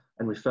improve,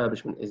 and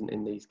refurbishment isn't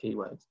in these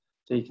keywords.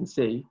 So you can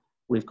see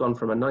we've gone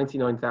from a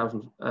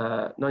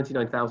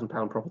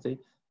 £99,000 property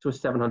to a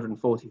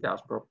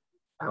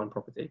 £740,000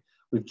 property.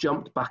 We've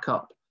jumped back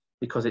up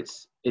because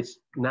it's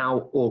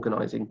now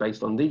organising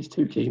based on these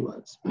 2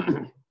 keywords,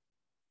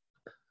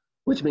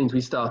 which means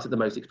we start at the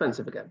most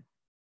expensive again.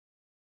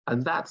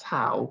 And that's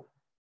how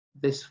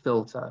this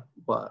filter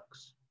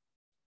works.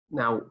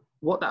 Now,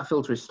 what that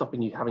filter is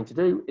stopping you having to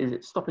do is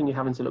it's stopping you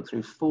having to look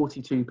through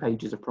 42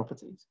 pages of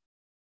properties.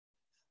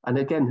 And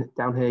again,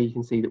 down here, you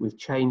can see that we've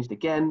changed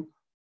again.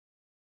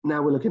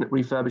 Now we're looking at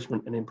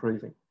refurbishment and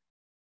improving.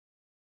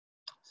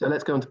 So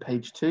let's go on to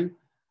page 2.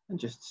 and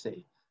just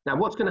see. Now,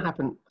 what's going to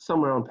happen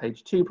somewhere on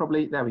page 2,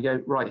 probably, there we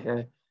go, right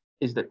here,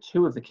 is that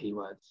 2 of the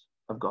keywords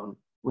have gone.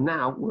 Well,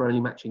 now we're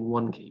only matching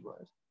 1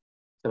 keyword.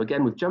 So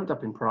again, we've jumped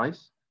up in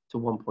price to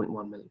 1.1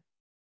 million.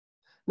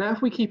 Now,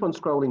 if we keep on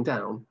scrolling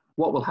down,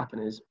 what will happen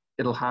is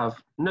it'll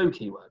have no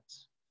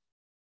keywords.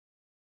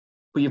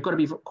 But you've got to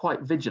be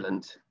quite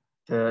vigilant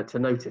to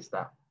notice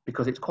that,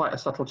 because it's quite a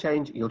subtle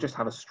change. You'll just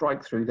have a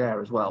strike through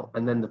there as well.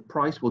 And then the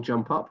price will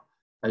jump up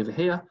over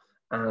here,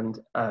 and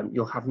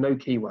you'll have no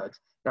keywords.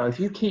 Now, if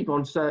you keep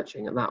on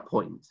searching at that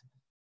point,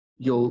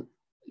 you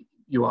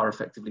are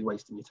effectively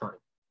wasting your time.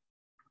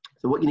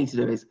 So what you need to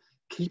do is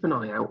keep an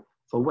eye out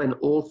for when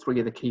all 3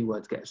 of the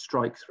keywords get a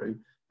strike through,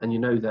 and you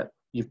know that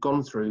you've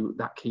gone through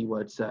that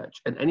keyword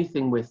search. And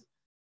anything with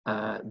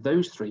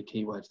those 3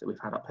 keywords that we've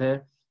had up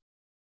here,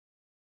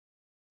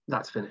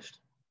 that's finished.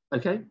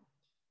 Okay?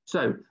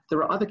 So there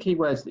are other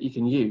keywords that you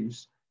can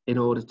use in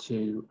order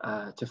to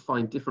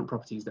find different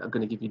properties that are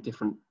going to give you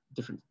different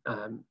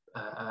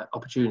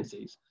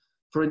opportunities.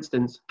 For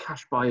instance,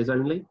 cash buyers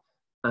only.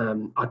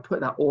 I'd put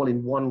that all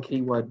in 1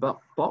 keyword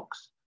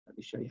box. Let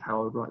me show you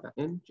how I would write that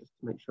in, just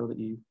to make sure that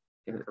you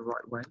get it the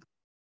right way.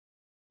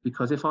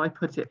 Because if I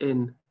put it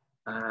in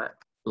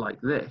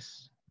like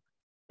this,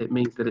 it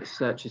means that it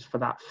searches for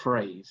that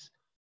phrase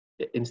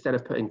instead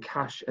of putting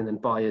cash and then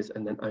buyers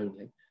and then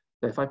only.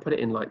 So if I put it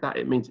in like that,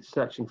 it means it's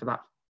searching for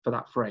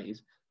that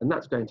phrase, and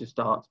that's going to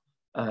start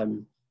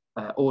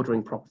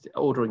ordering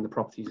the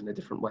properties in a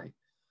different way.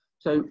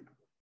 So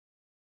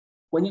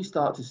when you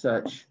start to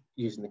search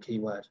using the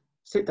keyword,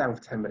 sit down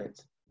for 10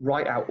 minutes,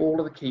 write out all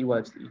of the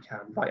keywords that you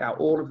can, write out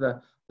all of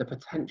the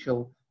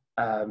potential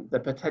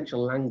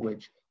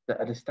language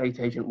that an estate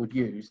agent would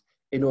use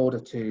in order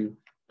to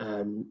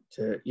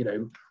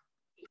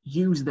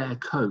use their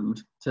code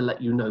to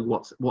let you know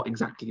what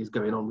exactly is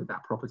going on with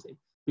that property.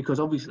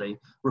 Because obviously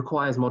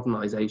requires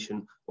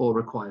modernization or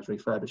requires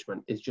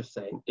refurbishment is just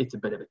saying it's a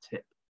bit of a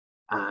tip,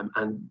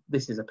 and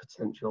this is a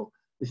potential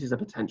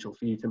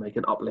for you to make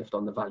an uplift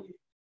on the value.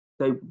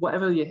 So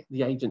whatever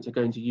the agents are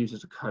going to use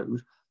as a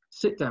code,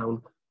 sit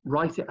down,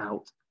 write it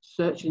out,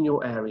 search in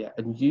your area,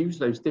 and use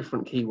those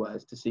different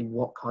keywords to see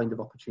what kind of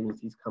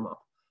opportunities come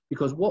up.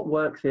 Because what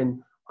works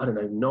in, I don't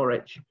know,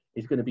 Norwich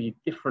is going to be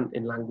different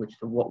in language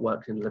to what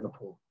works in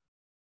Liverpool.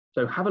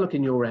 So have a look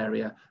in your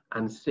area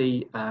and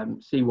see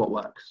what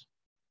works.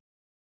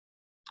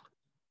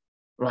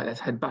 Right, let's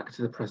head back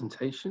to the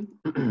presentation.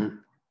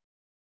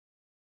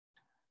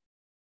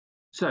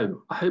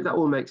 So I hope that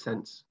all makes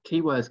sense.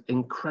 Keywords,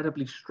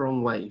 incredibly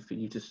strong way for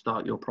you to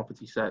start your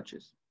property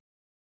searches.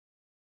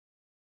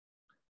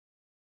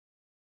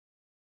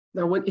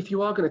 Now, if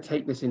you are going to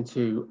take this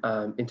into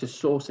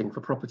sourcing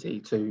for property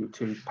to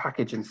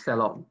package and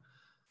sell on,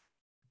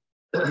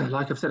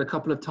 like I've said a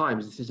couple of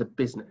times, this is a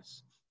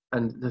business.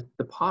 And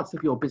the parts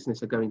of your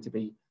business are going to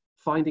be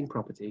finding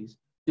properties,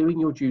 doing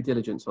your due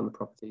diligence on the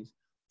properties,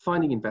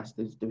 finding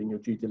investors, doing your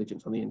due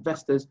diligence on the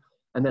investors,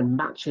 and then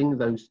matching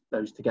those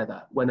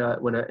together. When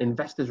an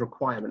investor's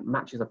requirement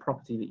matches a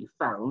property that you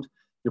found,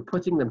 you're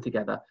putting them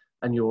together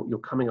and you're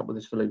coming up with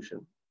a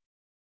solution.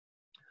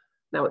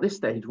 Now, at this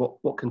stage,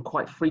 what can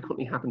quite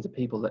frequently happen to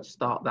people that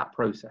start that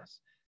process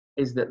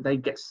is that they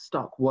get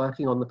stuck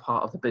working on the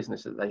part of the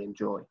business that they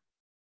enjoy.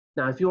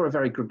 Now, if you're a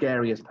very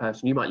gregarious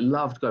person, you might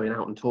love going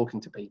out and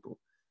talking to people.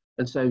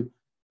 And so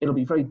it'll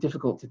be very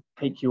difficult to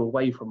take you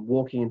away from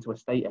walking into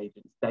estate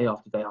agents day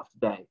after day after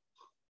day,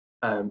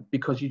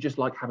 because you just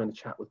like having a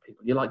chat with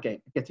people. You like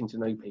getting to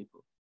know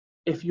people.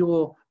 If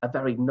you're a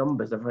very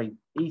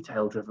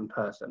detail-driven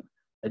person,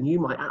 then you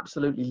might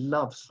absolutely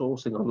love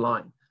sourcing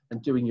online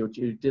and doing your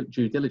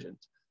due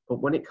diligence. But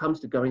when it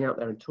comes to going out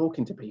there and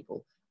talking to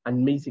people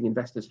and meeting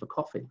investors for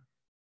coffee,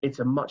 it's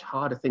a much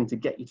harder thing to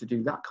get you to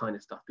do that kind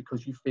of stuff,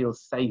 because you feel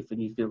safe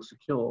and you feel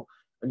secure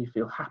and you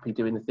feel happy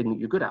doing the thing that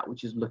you're good at,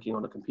 which is looking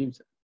on a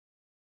computer.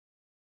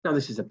 Now,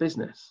 this is a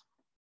business.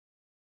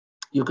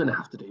 You're going to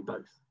have to do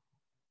both.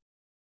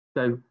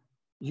 So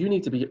you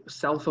need to be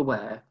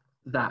self-aware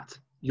that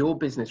your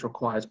business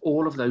requires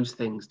all of those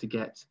things to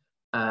get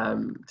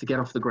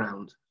off the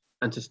ground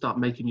and to start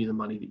making you the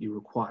money that you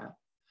require.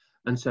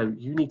 And so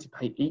you need to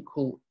pay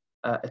equal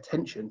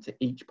attention to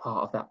each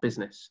part of that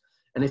business.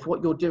 And if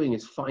what you're doing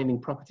is finding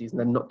properties and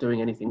then not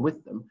doing anything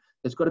with them,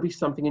 there's got to be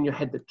something in your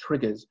head that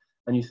triggers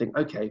and you think,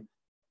 okay,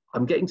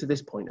 I'm getting to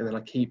this point and then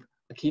I keep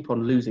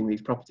on losing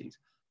these properties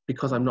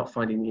because I'm not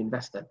finding the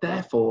investor.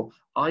 Therefore,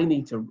 I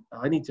need to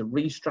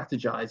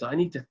re-strategize. I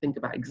need to think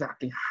about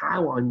exactly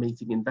how I'm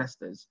meeting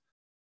investors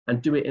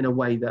and do it in a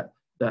way that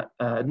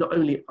not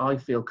only I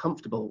feel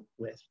comfortable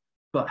with,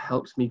 but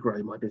helps me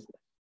grow my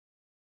business.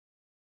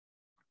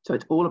 So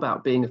it's all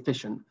about being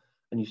efficient,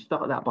 and you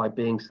start that by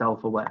being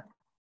self-aware.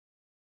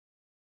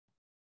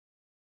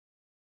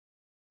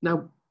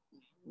 Now,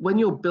 when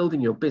you're building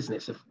your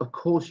business, of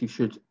course, you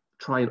should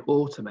try and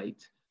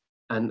automate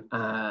and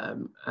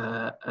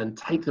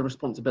take the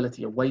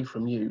responsibility away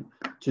from you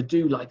to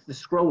do like the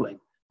scrolling.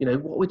 You know,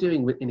 what we're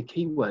doing in a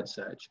keyword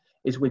search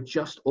is we're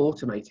just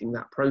automating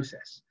that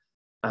process,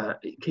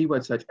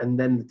 keyword search and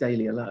then the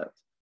daily alert.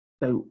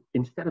 So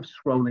instead of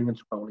scrolling and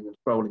scrolling and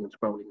scrolling and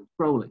scrolling and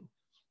scrolling,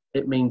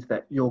 it means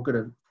that you're going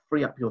to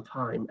free up your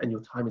time, and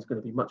your time is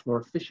going to be much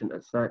more efficient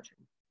at searching.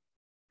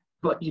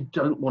 But you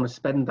don't want to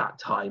spend that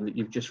time that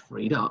you've just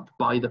freed up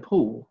by the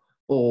pool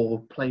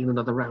or playing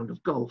another round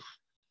of golf.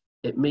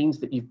 It means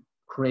that you've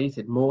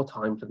created more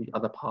time for the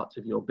other parts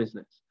of your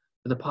business,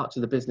 for the parts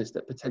of the business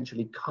that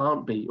potentially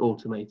can't be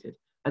automated.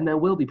 And there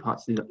will be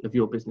parts of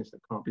your business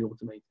that can't be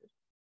automated.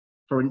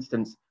 For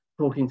instance,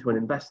 talking to an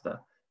investor,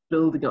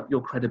 building up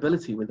your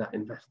credibility with that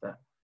investor,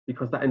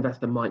 because that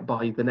investor might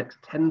buy the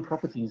next 10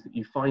 properties that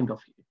you find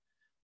off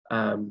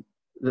you,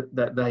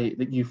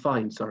 that you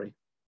find, sorry.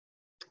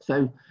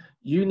 So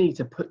you need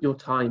to put your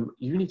time,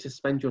 you need to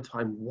spend your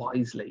time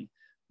wisely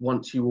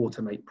once you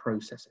automate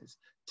processes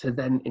to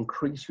then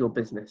increase your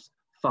business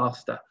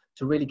faster,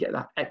 to really get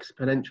that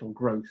exponential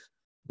growth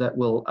that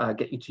will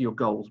get you to your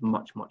goals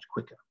much, much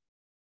quicker.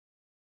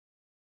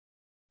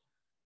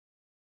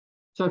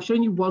 So I've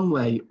shown you one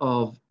way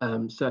of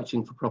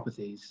searching for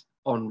properties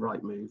on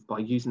Rightmove by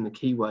using the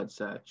keyword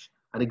search,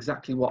 and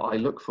exactly what I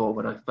look for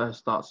when I first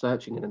start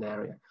searching in an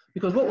area.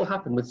 Because what will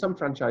happen with some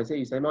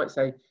franchisees, they might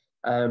say,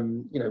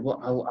 you know, what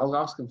I'll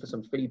ask them for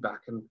some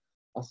feedback, and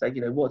I'll say,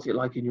 you know, what's it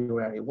like in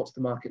your area? What's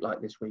the market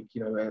like this week?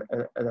 You know,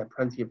 are there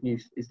plenty of new?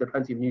 Is there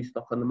plenty of new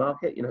stock on the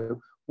market? You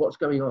know, what's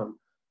going on?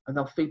 And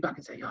they'll feedback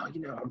and say, oh,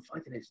 you know, I'm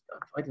finding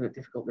it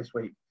difficult this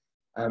week.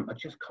 I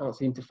just can't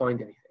seem to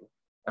find anything.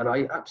 And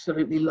I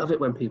absolutely love it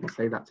when people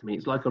say that to me.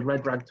 It's like a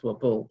red rag to a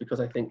bull, because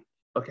I think,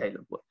 okay,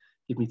 look,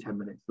 give me 10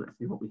 minutes. Let's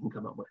see what we can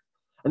come up with.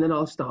 And then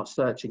I'll start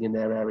searching in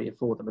their area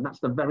for them. And that's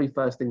the very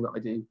first thing that I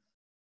do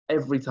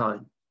every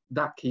time,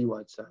 that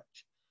keyword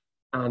search.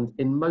 And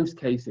in most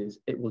cases,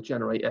 it will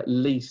generate at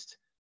least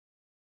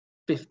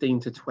 15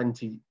 to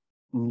 20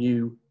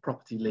 new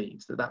property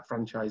leads that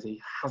franchisee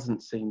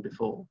hasn't seen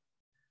before.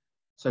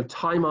 So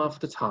time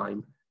after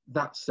time,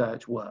 that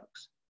search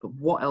works. But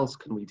what else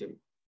can we do?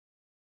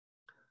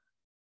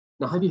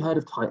 Now, have you heard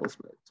of title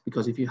splits?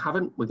 Because if you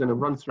haven't, we're going to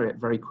run through it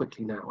very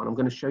quickly now, and I'm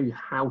going to show you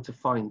how to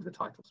find the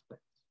title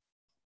splits.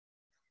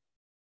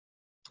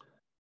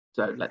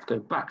 So let's go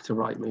back to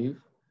Rightmove.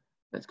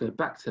 Let's go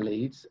back to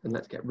leads, and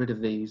let's get rid of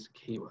these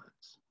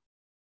keywords.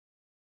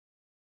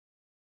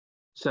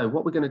 So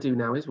what we're going to do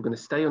now is we're going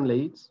to stay on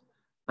leads,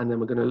 and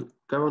then we're going to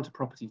go on to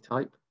property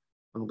type.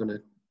 I'm going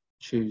to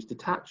choose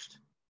detached,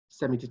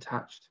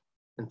 semi-detached,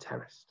 and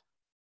terraced.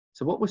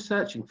 So what we're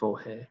searching for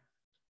here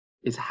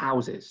is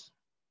houses.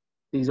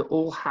 These are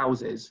all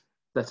houses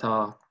that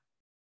are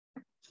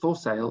for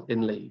sale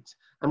in Leeds.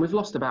 And we've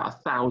lost about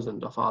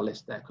 1,000 off our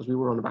list there, because we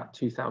were on about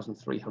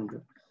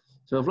 2,300.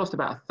 So we've lost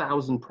about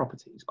 1,000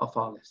 properties off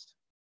our list.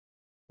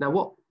 Now,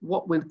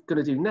 what we're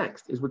going to do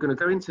next is we're going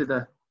to go into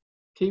the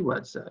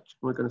keyword search,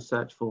 and we're going to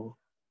search for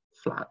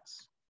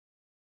flats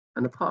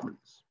and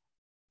apartments.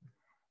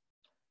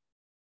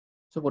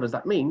 So what does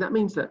that mean? That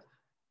means that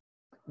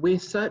we're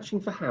searching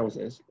for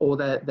houses, or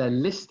they're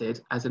listed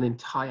as an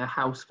entire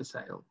house for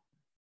sale,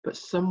 but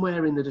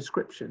somewhere in the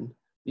description,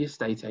 the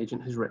estate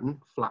agent has written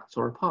flats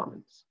or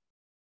apartments.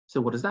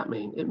 So what does that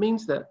mean? It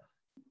means that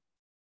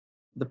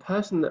the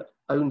person that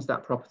owns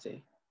that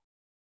property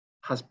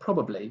has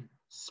probably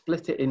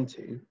split it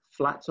into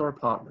flats or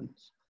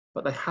apartments,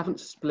 but they haven't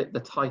split the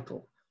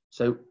title.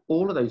 So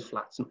all of those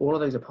flats and all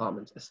of those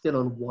apartments are still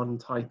on one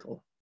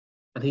title.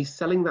 And he's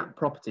selling that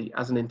property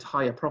as an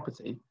entire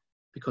property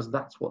because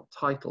that's what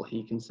title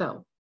he can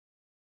sell.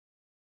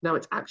 Now,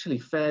 it's actually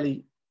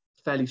fairly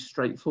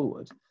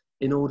straightforward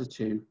in order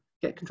to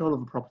get control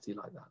of a property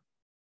like that.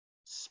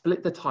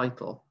 Split the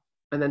title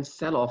and then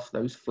sell off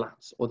those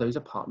flats or those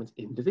apartments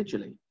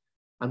individually.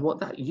 And what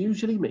that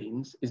usually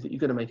means is that you're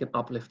going to make an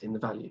uplift in the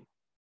value.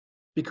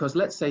 Because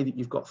let's say that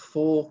you've got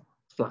 4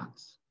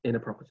 flats in a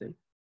property,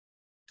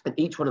 and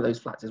each one of those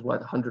flats is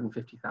worth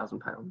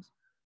 £150,000.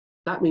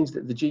 That means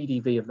that the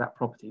GDV of that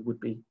property would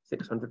be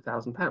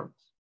 £600,000.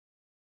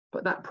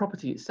 But that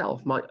property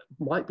itself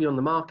might be on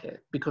the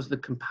market because the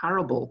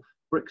comparable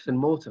bricks and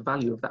mortar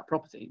value of that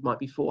property might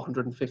be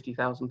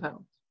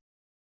 £450,000.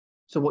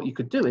 So what you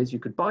could do is you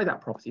could buy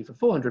that property for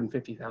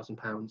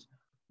 £450,000,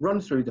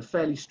 run through the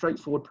fairly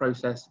straightforward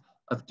process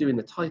of doing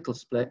the title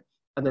split,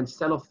 and then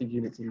sell off the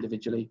units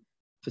individually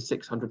for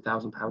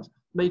 £600,000,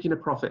 making a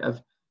profit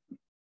of,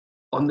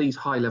 on these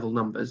high level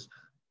numbers,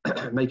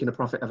 making a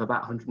profit of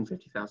about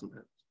 £150,000.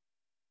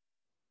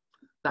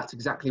 That's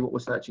exactly what we're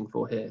searching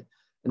for here.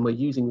 And we're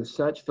using the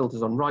search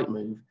filters on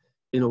Rightmove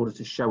in order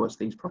to show us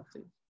these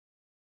properties.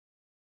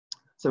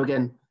 So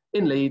again,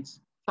 in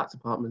Leeds, flats,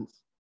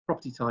 apartments,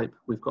 property type,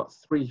 we've got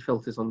 3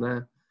 filters on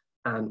there,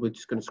 and we're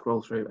just going to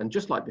scroll through. And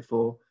just like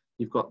before,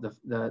 you've got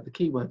the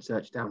keyword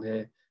search down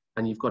here,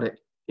 and you've got it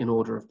in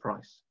order of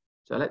price.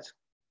 So let's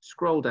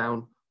scroll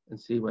down and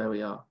see where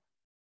we are.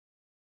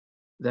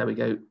 There we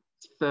go.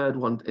 Third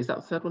one, is that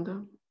the third one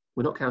down?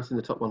 We're not counting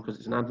the top one because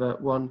it's an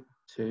advert. 1,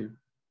 2,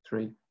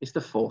 3. It's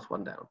the 4th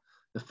one down.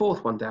 The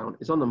 4th one down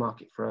is on the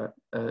market for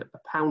a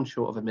pound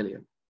short of £1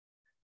 million,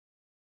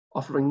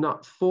 offering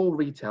not 4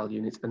 retail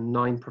units and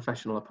 9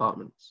 professional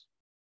apartments.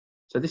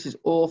 So this is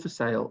all for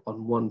sale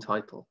on one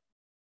title.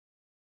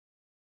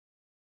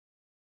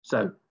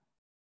 So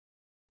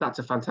that's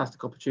a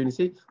fantastic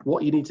opportunity.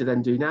 What you need to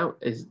then do now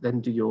is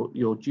then do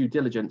your due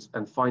diligence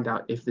and find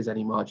out if there's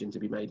any margin to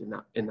be made in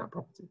that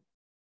property.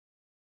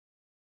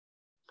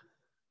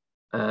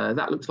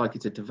 That looks like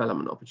it's a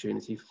development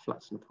opportunity for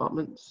flats and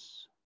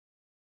apartments.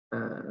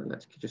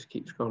 Let's just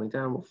keep scrolling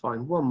down. We'll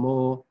find one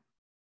more.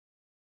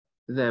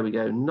 There we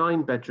go.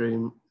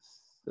 9-bedroom,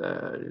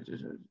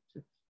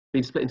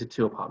 being split into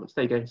 2 apartments.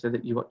 There you go. So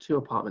that you've got 2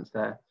 apartments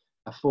there,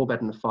 a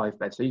 4-bed and a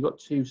 5-bed. So you've got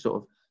 2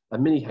 sort of a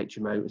mini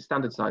HMO, a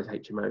standard size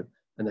HMO,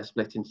 and they're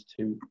split into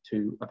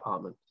two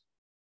apartments.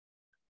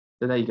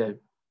 So there you go.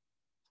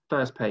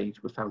 First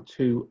page, we found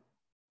 2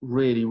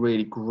 really,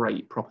 really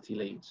great property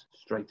leads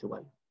straight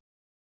away.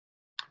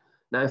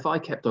 Now, if I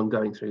kept on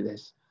going through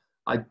this,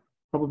 I'd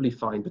probably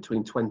find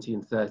between 20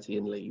 and 30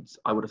 in leads,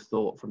 I would have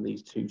thought, from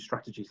these 2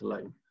 strategies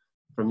alone,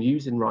 from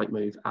using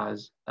Rightmove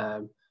as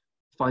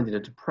finding a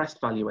depressed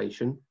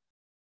valuation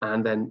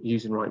and then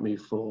using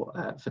Rightmove for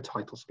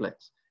title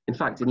splits. In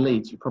fact, in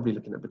leads, you're probably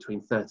looking at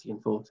between 30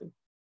 and 40.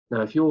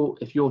 Now, if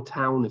your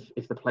town,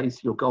 if the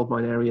place, your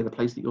goldmine area, the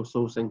place that you're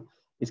sourcing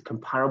is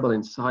comparable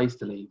in size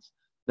to leads,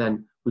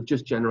 then we've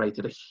just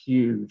generated a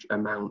huge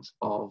amount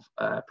of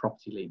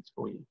property leads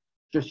for you,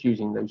 just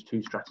using those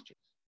 2 strategies.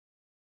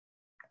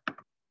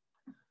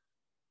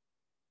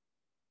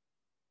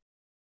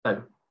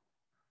 So,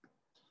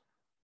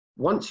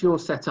 once you're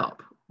set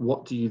up,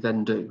 what do you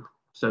then do?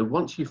 So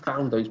once you've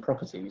found those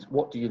properties,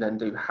 what do you then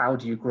do? How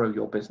do you grow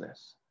your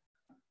business?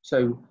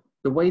 So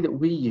the way that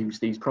we use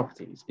these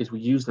properties is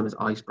we use them as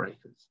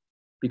icebreakers,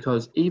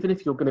 because even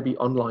if you're going to be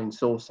online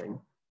sourcing,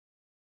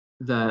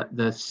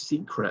 the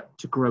secret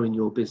to growing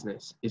your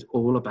business is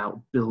all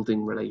about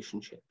building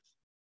relationships.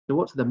 So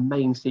what's the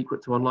main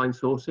secret to online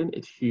sourcing?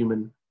 It's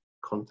human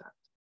contact.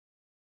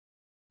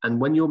 And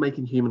when you're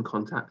making human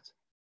contact,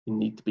 you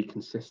need to be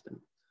consistent,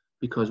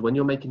 because when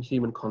you're making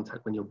human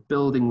contact, when you're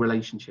building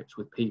relationships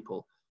with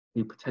people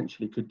who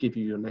potentially could give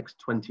you your next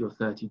 20 or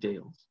 30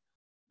 deals,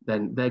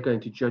 then they're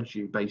going to judge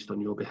you based on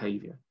your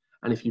behavior.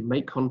 And if you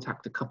make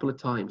contact a couple of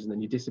times and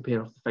then you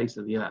disappear off the face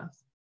of the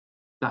earth,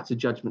 that's a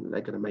judgment that they're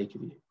going to make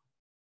of you.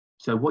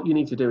 So what you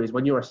need to do is,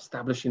 when you're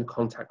establishing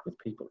contact with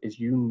people, is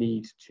you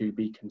need to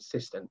be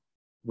consistent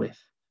with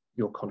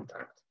your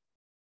contact.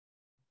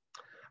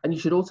 And you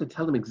should also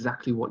tell them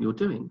exactly what you're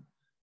doing.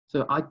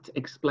 So I'd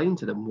explain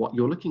to them what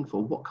you're looking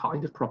for, what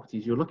kind of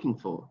properties you're looking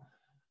for.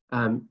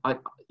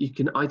 You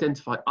can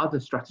identify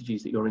other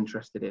strategies that you're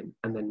interested in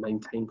and then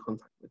maintain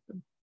contact with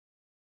them.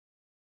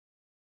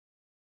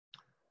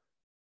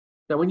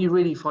 Now, when you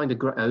really find a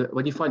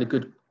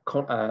good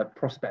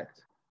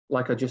prospect,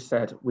 like I just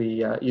said,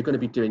 you're going to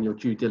be doing your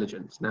due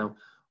diligence. Now,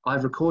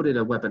 I've recorded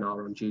a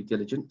webinar on due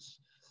diligence.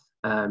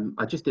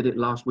 I just did it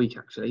last week,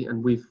 actually,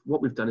 and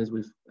what we've done is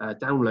we've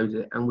downloaded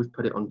it and we've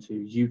put it onto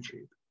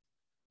YouTube.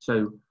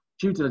 So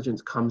due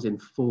diligence comes in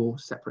 4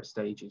 separate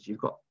stages. You've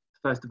got,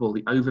 first of all,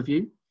 the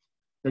overview,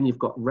 then you've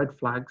got red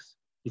flags,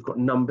 you've got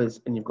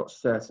numbers, and you've got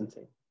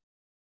certainty.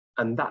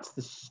 And they're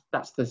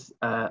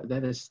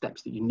the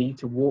steps that you need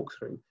to walk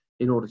through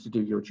in order to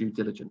do your due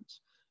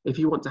diligence. If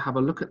you want to have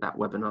a look at that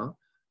webinar,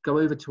 go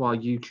over to our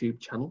YouTube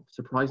channel.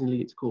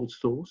 Surprisingly, it's called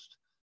Sourced,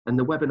 and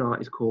the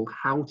webinar is called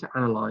How to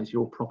Analyze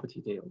Your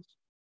Property Deals.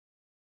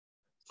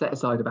 Set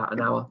aside about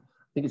an hour.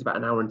 I think it's about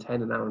an hour and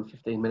 10, an hour and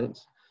 15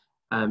 minutes.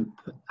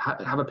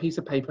 Have a piece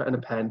of paper and a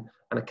pen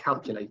and a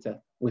calculator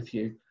with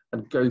you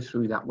and go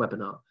through that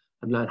webinar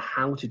and learn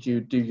how to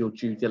do your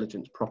due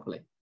diligence properly.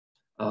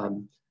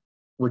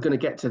 We're going to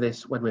get to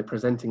this when we're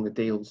presenting the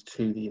deals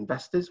to the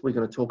investors. We're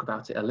going to talk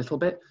about it a little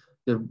bit.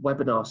 The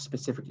webinar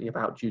specifically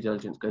about due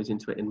diligence goes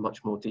into it in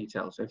much more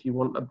detail. So if you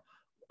want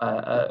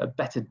a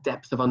better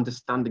depth of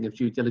understanding of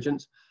due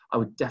diligence, I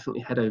would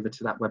definitely head over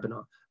to that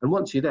webinar. And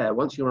once you're there,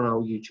 once you're on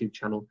our YouTube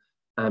channel,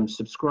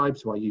 subscribe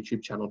to our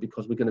YouTube channel,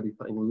 because we're going to be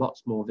putting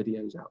lots more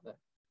videos out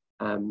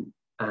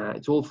there.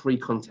 It's all free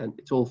content.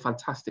 It's all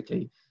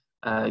fantastically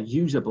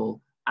usable,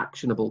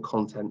 actionable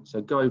content. So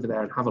go over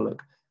there and have a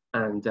look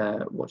and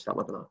watch that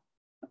webinar.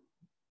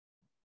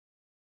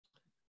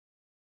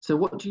 So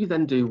what do you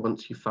then do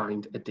once you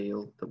find a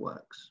deal that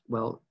works?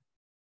 Well,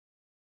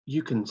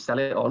 you can sell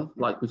it on,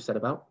 like we've said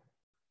about.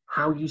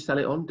 How you sell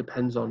it on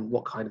depends on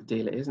what kind of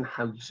deal it is and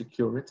how you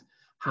secure it.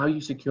 How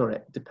you secure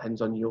it depends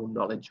on your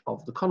knowledge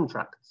of the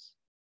contracts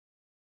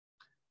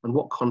and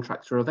what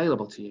contracts are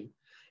available to you.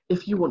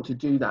 If you want to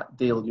do that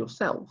deal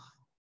yourself,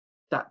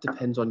 that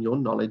depends on your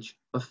knowledge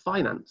of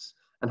finance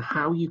and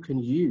how you can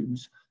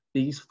use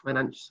these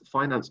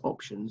finance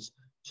options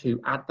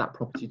to add that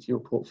property to your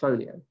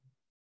portfolio.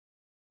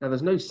 Now,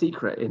 there's no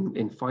secret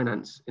in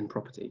finance in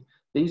property.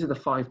 These are the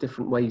 5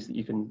 different ways that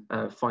you can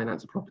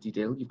finance a property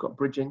deal. You've got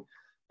bridging,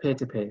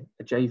 peer-to-peer,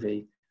 a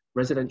JV,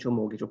 residential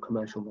mortgage or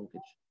commercial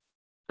mortgage.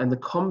 And the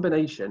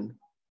combination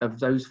of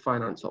those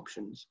finance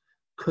options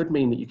could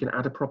mean that you can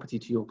add a property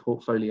to your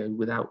portfolio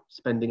without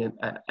spending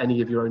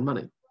any of your own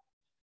money.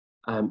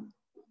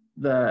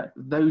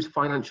 Those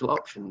financial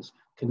options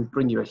can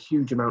bring you a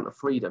huge amount of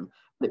freedom.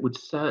 And it would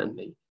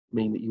certainly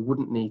mean that you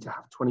wouldn't need to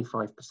have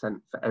 25%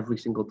 for every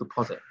single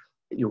deposit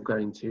you're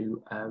going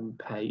to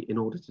pay in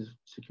order to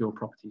secure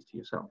properties to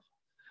yourself.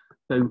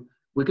 So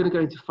we're going to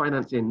go into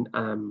finance in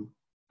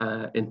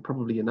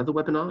probably another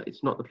webinar.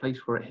 It's not the place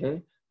for it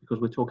here because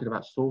we're talking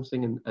about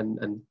sourcing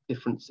and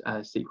different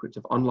secrets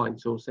of online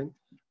sourcing.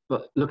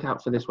 But look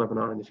out for this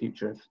webinar in the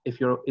future if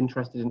you're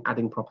interested in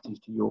adding properties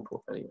to your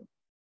portfolio.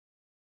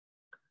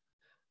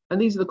 And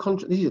these are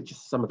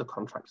just some of the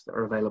contracts that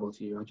are available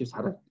to you. I just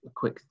had a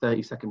quick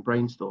 30-second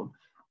brainstorm.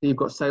 So you've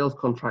got sales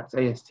contracts,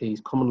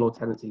 ASTs, common law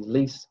tenancies,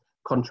 lease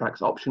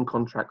contracts, option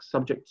contracts,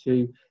 subject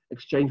to,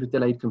 exchange with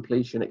delayed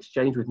completion,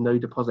 exchange with no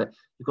deposit.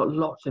 You've got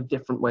lots of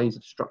different ways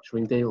of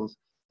structuring deals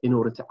in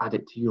order to add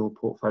it to your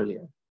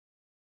portfolio.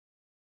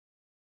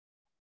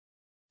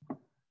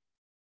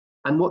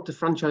 And what do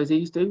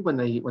franchisees do when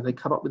they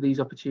come up with these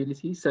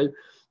opportunities? So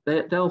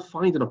they'll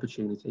find an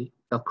opportunity,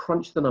 they'll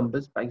crunch the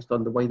numbers based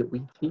on the way that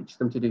we teach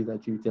them to do their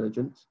due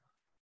diligence.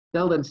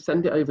 They'll then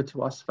send it over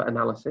to us for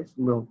analysis,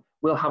 and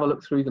we'll have a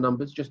look through the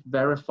numbers, just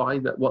verify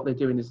that what they're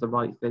doing is the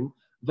right thing,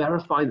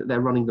 verify that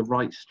they're running the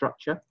right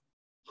structure.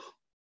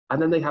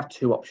 And then they have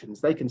two options.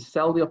 They can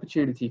sell the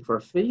opportunity for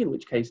a fee, in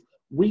which case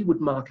we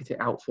would market it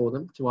out for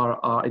them to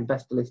our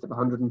investor list of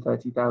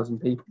 130,000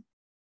 people.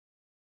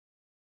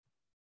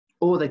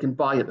 Or they can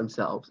buy it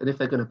themselves. And if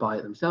they're going to buy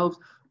it themselves,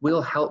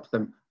 we'll help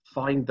them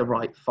find the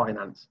right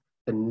finance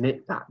to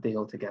knit that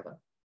deal together.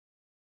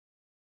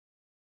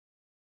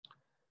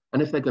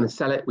 And if they're going to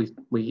sell it,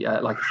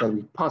 like I said,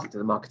 we pass it to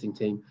the marketing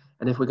team.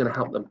 And if we're going to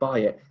help them buy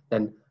it,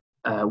 then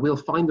we'll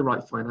find the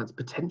right finance.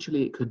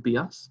 Potentially, it could be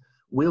us.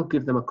 We'll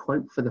give them a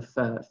quote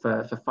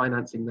for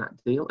financing that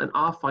deal. And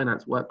our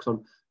finance works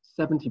on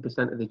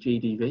 70% of the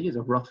GDV as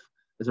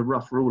a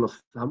rough rule of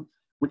thumb,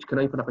 which can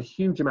open up a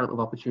huge amount of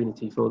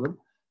opportunity for them.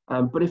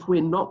 But if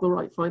we're not the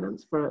right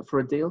finance for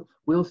a deal,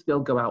 we'll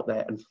still go out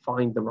there and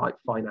find the right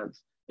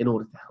finance in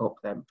order to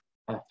help them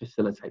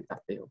facilitate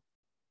that deal.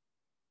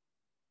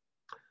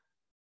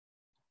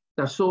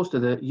 Now, Sourced are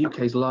the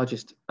UK's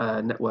largest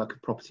network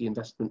of property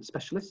investment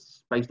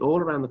specialists based all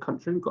around the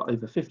country. We've got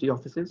over 50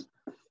 offices.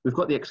 We've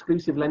got the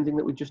exclusive lending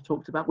that we just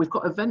talked about. We've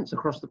got events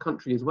across the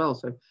country as well.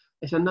 So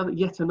it's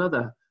yet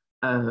another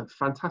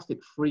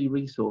fantastic free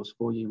resource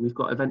for you. We've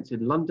got events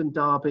in London,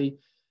 Derby,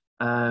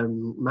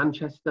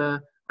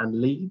 Manchester, and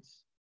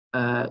Leeds.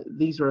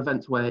 These are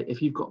events where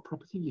if you've got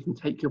property, you can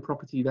take your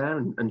property there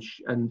and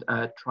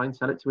try and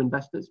sell it to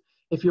investors.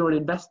 If you're an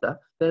investor,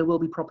 there will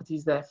be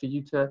properties there for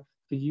you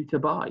to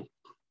buy.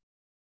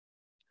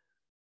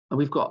 And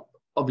we've got,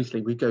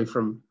 obviously, we go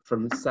from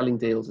selling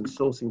deals and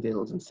sourcing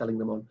deals and selling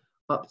them on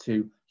up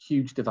to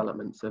huge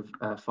developments of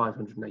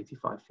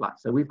 585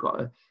 flats. So we've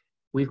got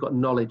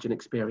knowledge and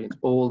experience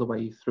all the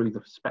way through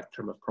the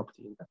spectrum of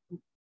property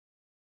investment.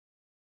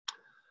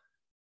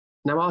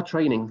 Now, our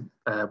training,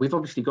 we've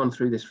obviously gone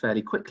through this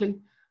fairly quickly.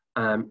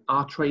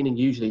 Our training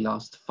usually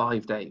lasts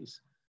 5 days.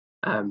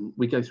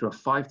 We go through a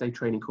 5-day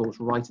training course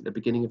right at the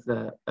beginning of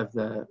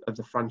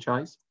the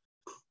franchise.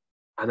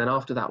 And then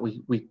after that,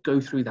 we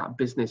go through that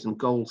business and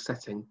goal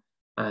setting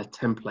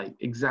template,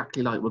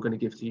 exactly like we're going to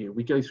give to you.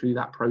 We go through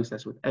that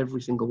process with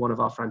every single one of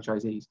our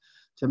franchisees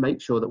to make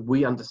sure that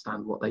we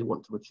understand what they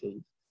want to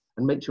achieve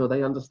and make sure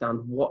they understand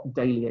what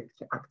daily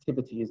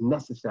activity is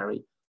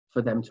necessary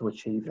for them to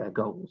achieve their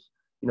goals.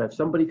 You know, if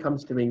somebody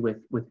comes to me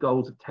with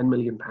goals of £10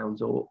 million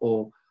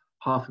or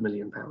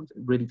 £500,000, it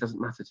really doesn't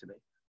matter to me.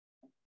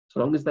 So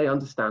long as they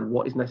understand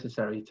what is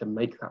necessary to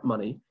make that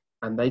money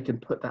and they can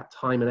put that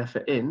time and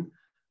effort in,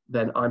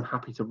 then I'm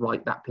happy to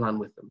write that plan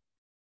with them.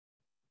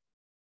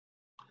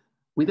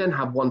 We then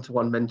have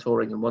one-to-one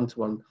mentoring and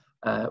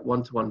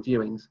one-to-one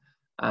viewings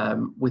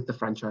with the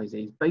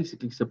franchisees,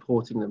 basically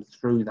supporting them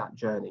through that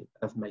journey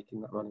of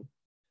making that money.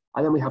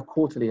 And then we have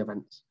quarterly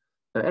events.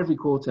 So every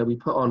quarter we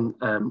put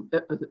on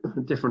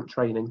different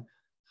training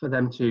for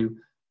them to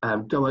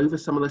go over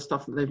some of the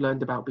stuff that they've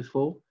learned about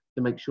before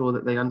to make sure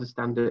that they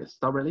understand it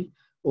thoroughly,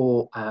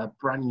 or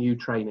brand new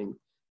training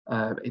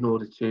in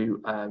order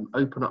to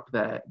open up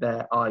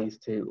their eyes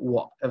to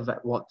what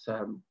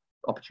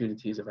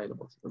opportunity is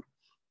available to them.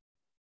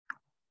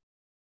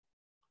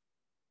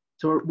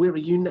 So we're a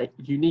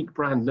unique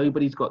brand.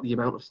 Nobody's got the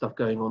amount of stuff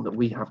going on that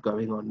we have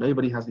going on.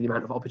 Nobody has the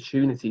amount of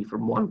opportunity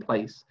from one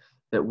place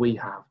that we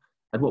have.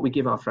 And what we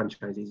give our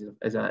franchisees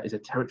is a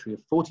territory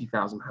of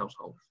 40,000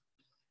 households.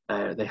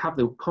 They have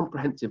the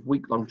comprehensive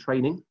week-long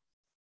training.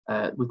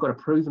 We've got a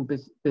proven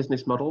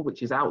business model,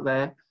 which is out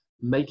there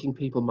making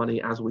people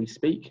money as we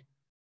speak.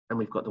 And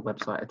we've got the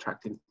website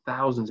attracting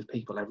thousands of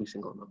people every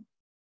single month.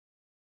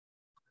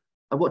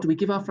 And what do we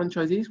give our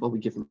franchisees? Well, we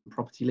give them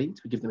property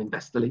leads. We give them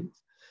investor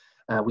leads.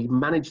 We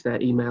manage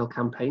their email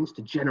campaigns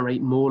to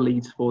generate more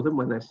leads for them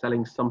when they're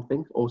selling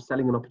something or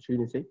selling an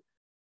opportunity.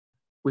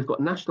 We've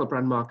got national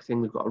brand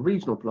marketing. We've got a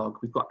regional blog.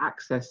 We've got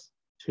access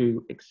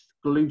to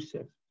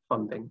exclusive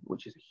funding,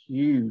 which is a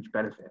huge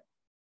benefit.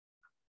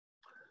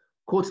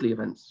 Quarterly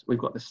events. We've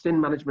got the SIN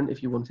management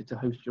if you wanted to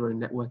host your own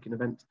networking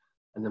event.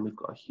 And then we've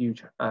got a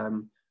huge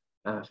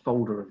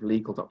folder of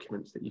legal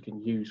documents that you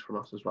can use from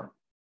us as well.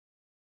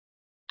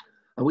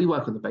 And we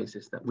work on the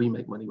basis that we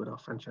make money when our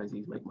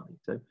franchisees make money.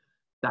 So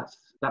That's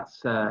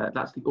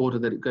the order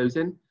that it goes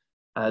in.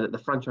 That the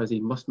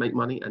franchisee must make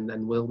money and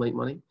then will make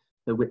money.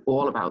 So we're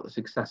all about the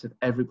success of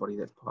everybody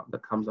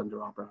that comes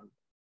under our brand.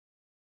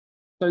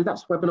 So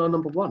that's webinar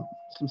number 1,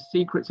 some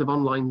secrets of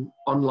online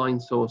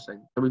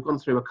sourcing. So we've gone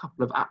through a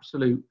couple of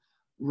absolute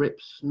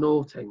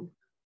rip-snorting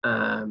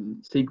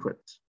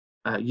secrets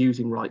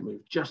using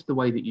Rightmove, just the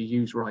way that you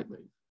use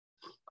Rightmove.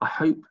 I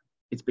hope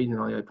it's been an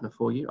eye-opener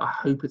for you. I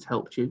hope it's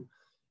helped you.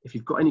 If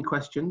you've got any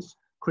questions,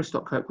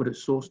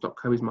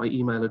 chris.kirkwood@source.co is my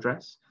email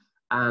address.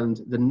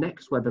 And the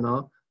next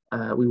webinar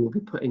we will be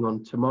putting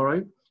on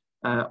tomorrow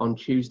on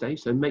Tuesday.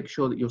 So make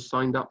sure that you're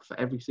signed up for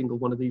every single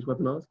one of these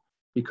webinars,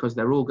 because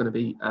they're all going to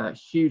be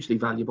hugely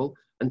valuable.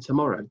 And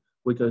tomorrow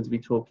we're going to be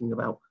talking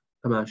about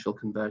commercial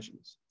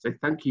conversions. So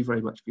thank you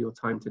very much for your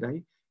time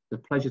today. It's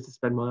a pleasure to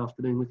spend my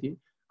afternoon with you,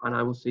 and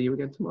I will see you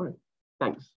again tomorrow. Thanks.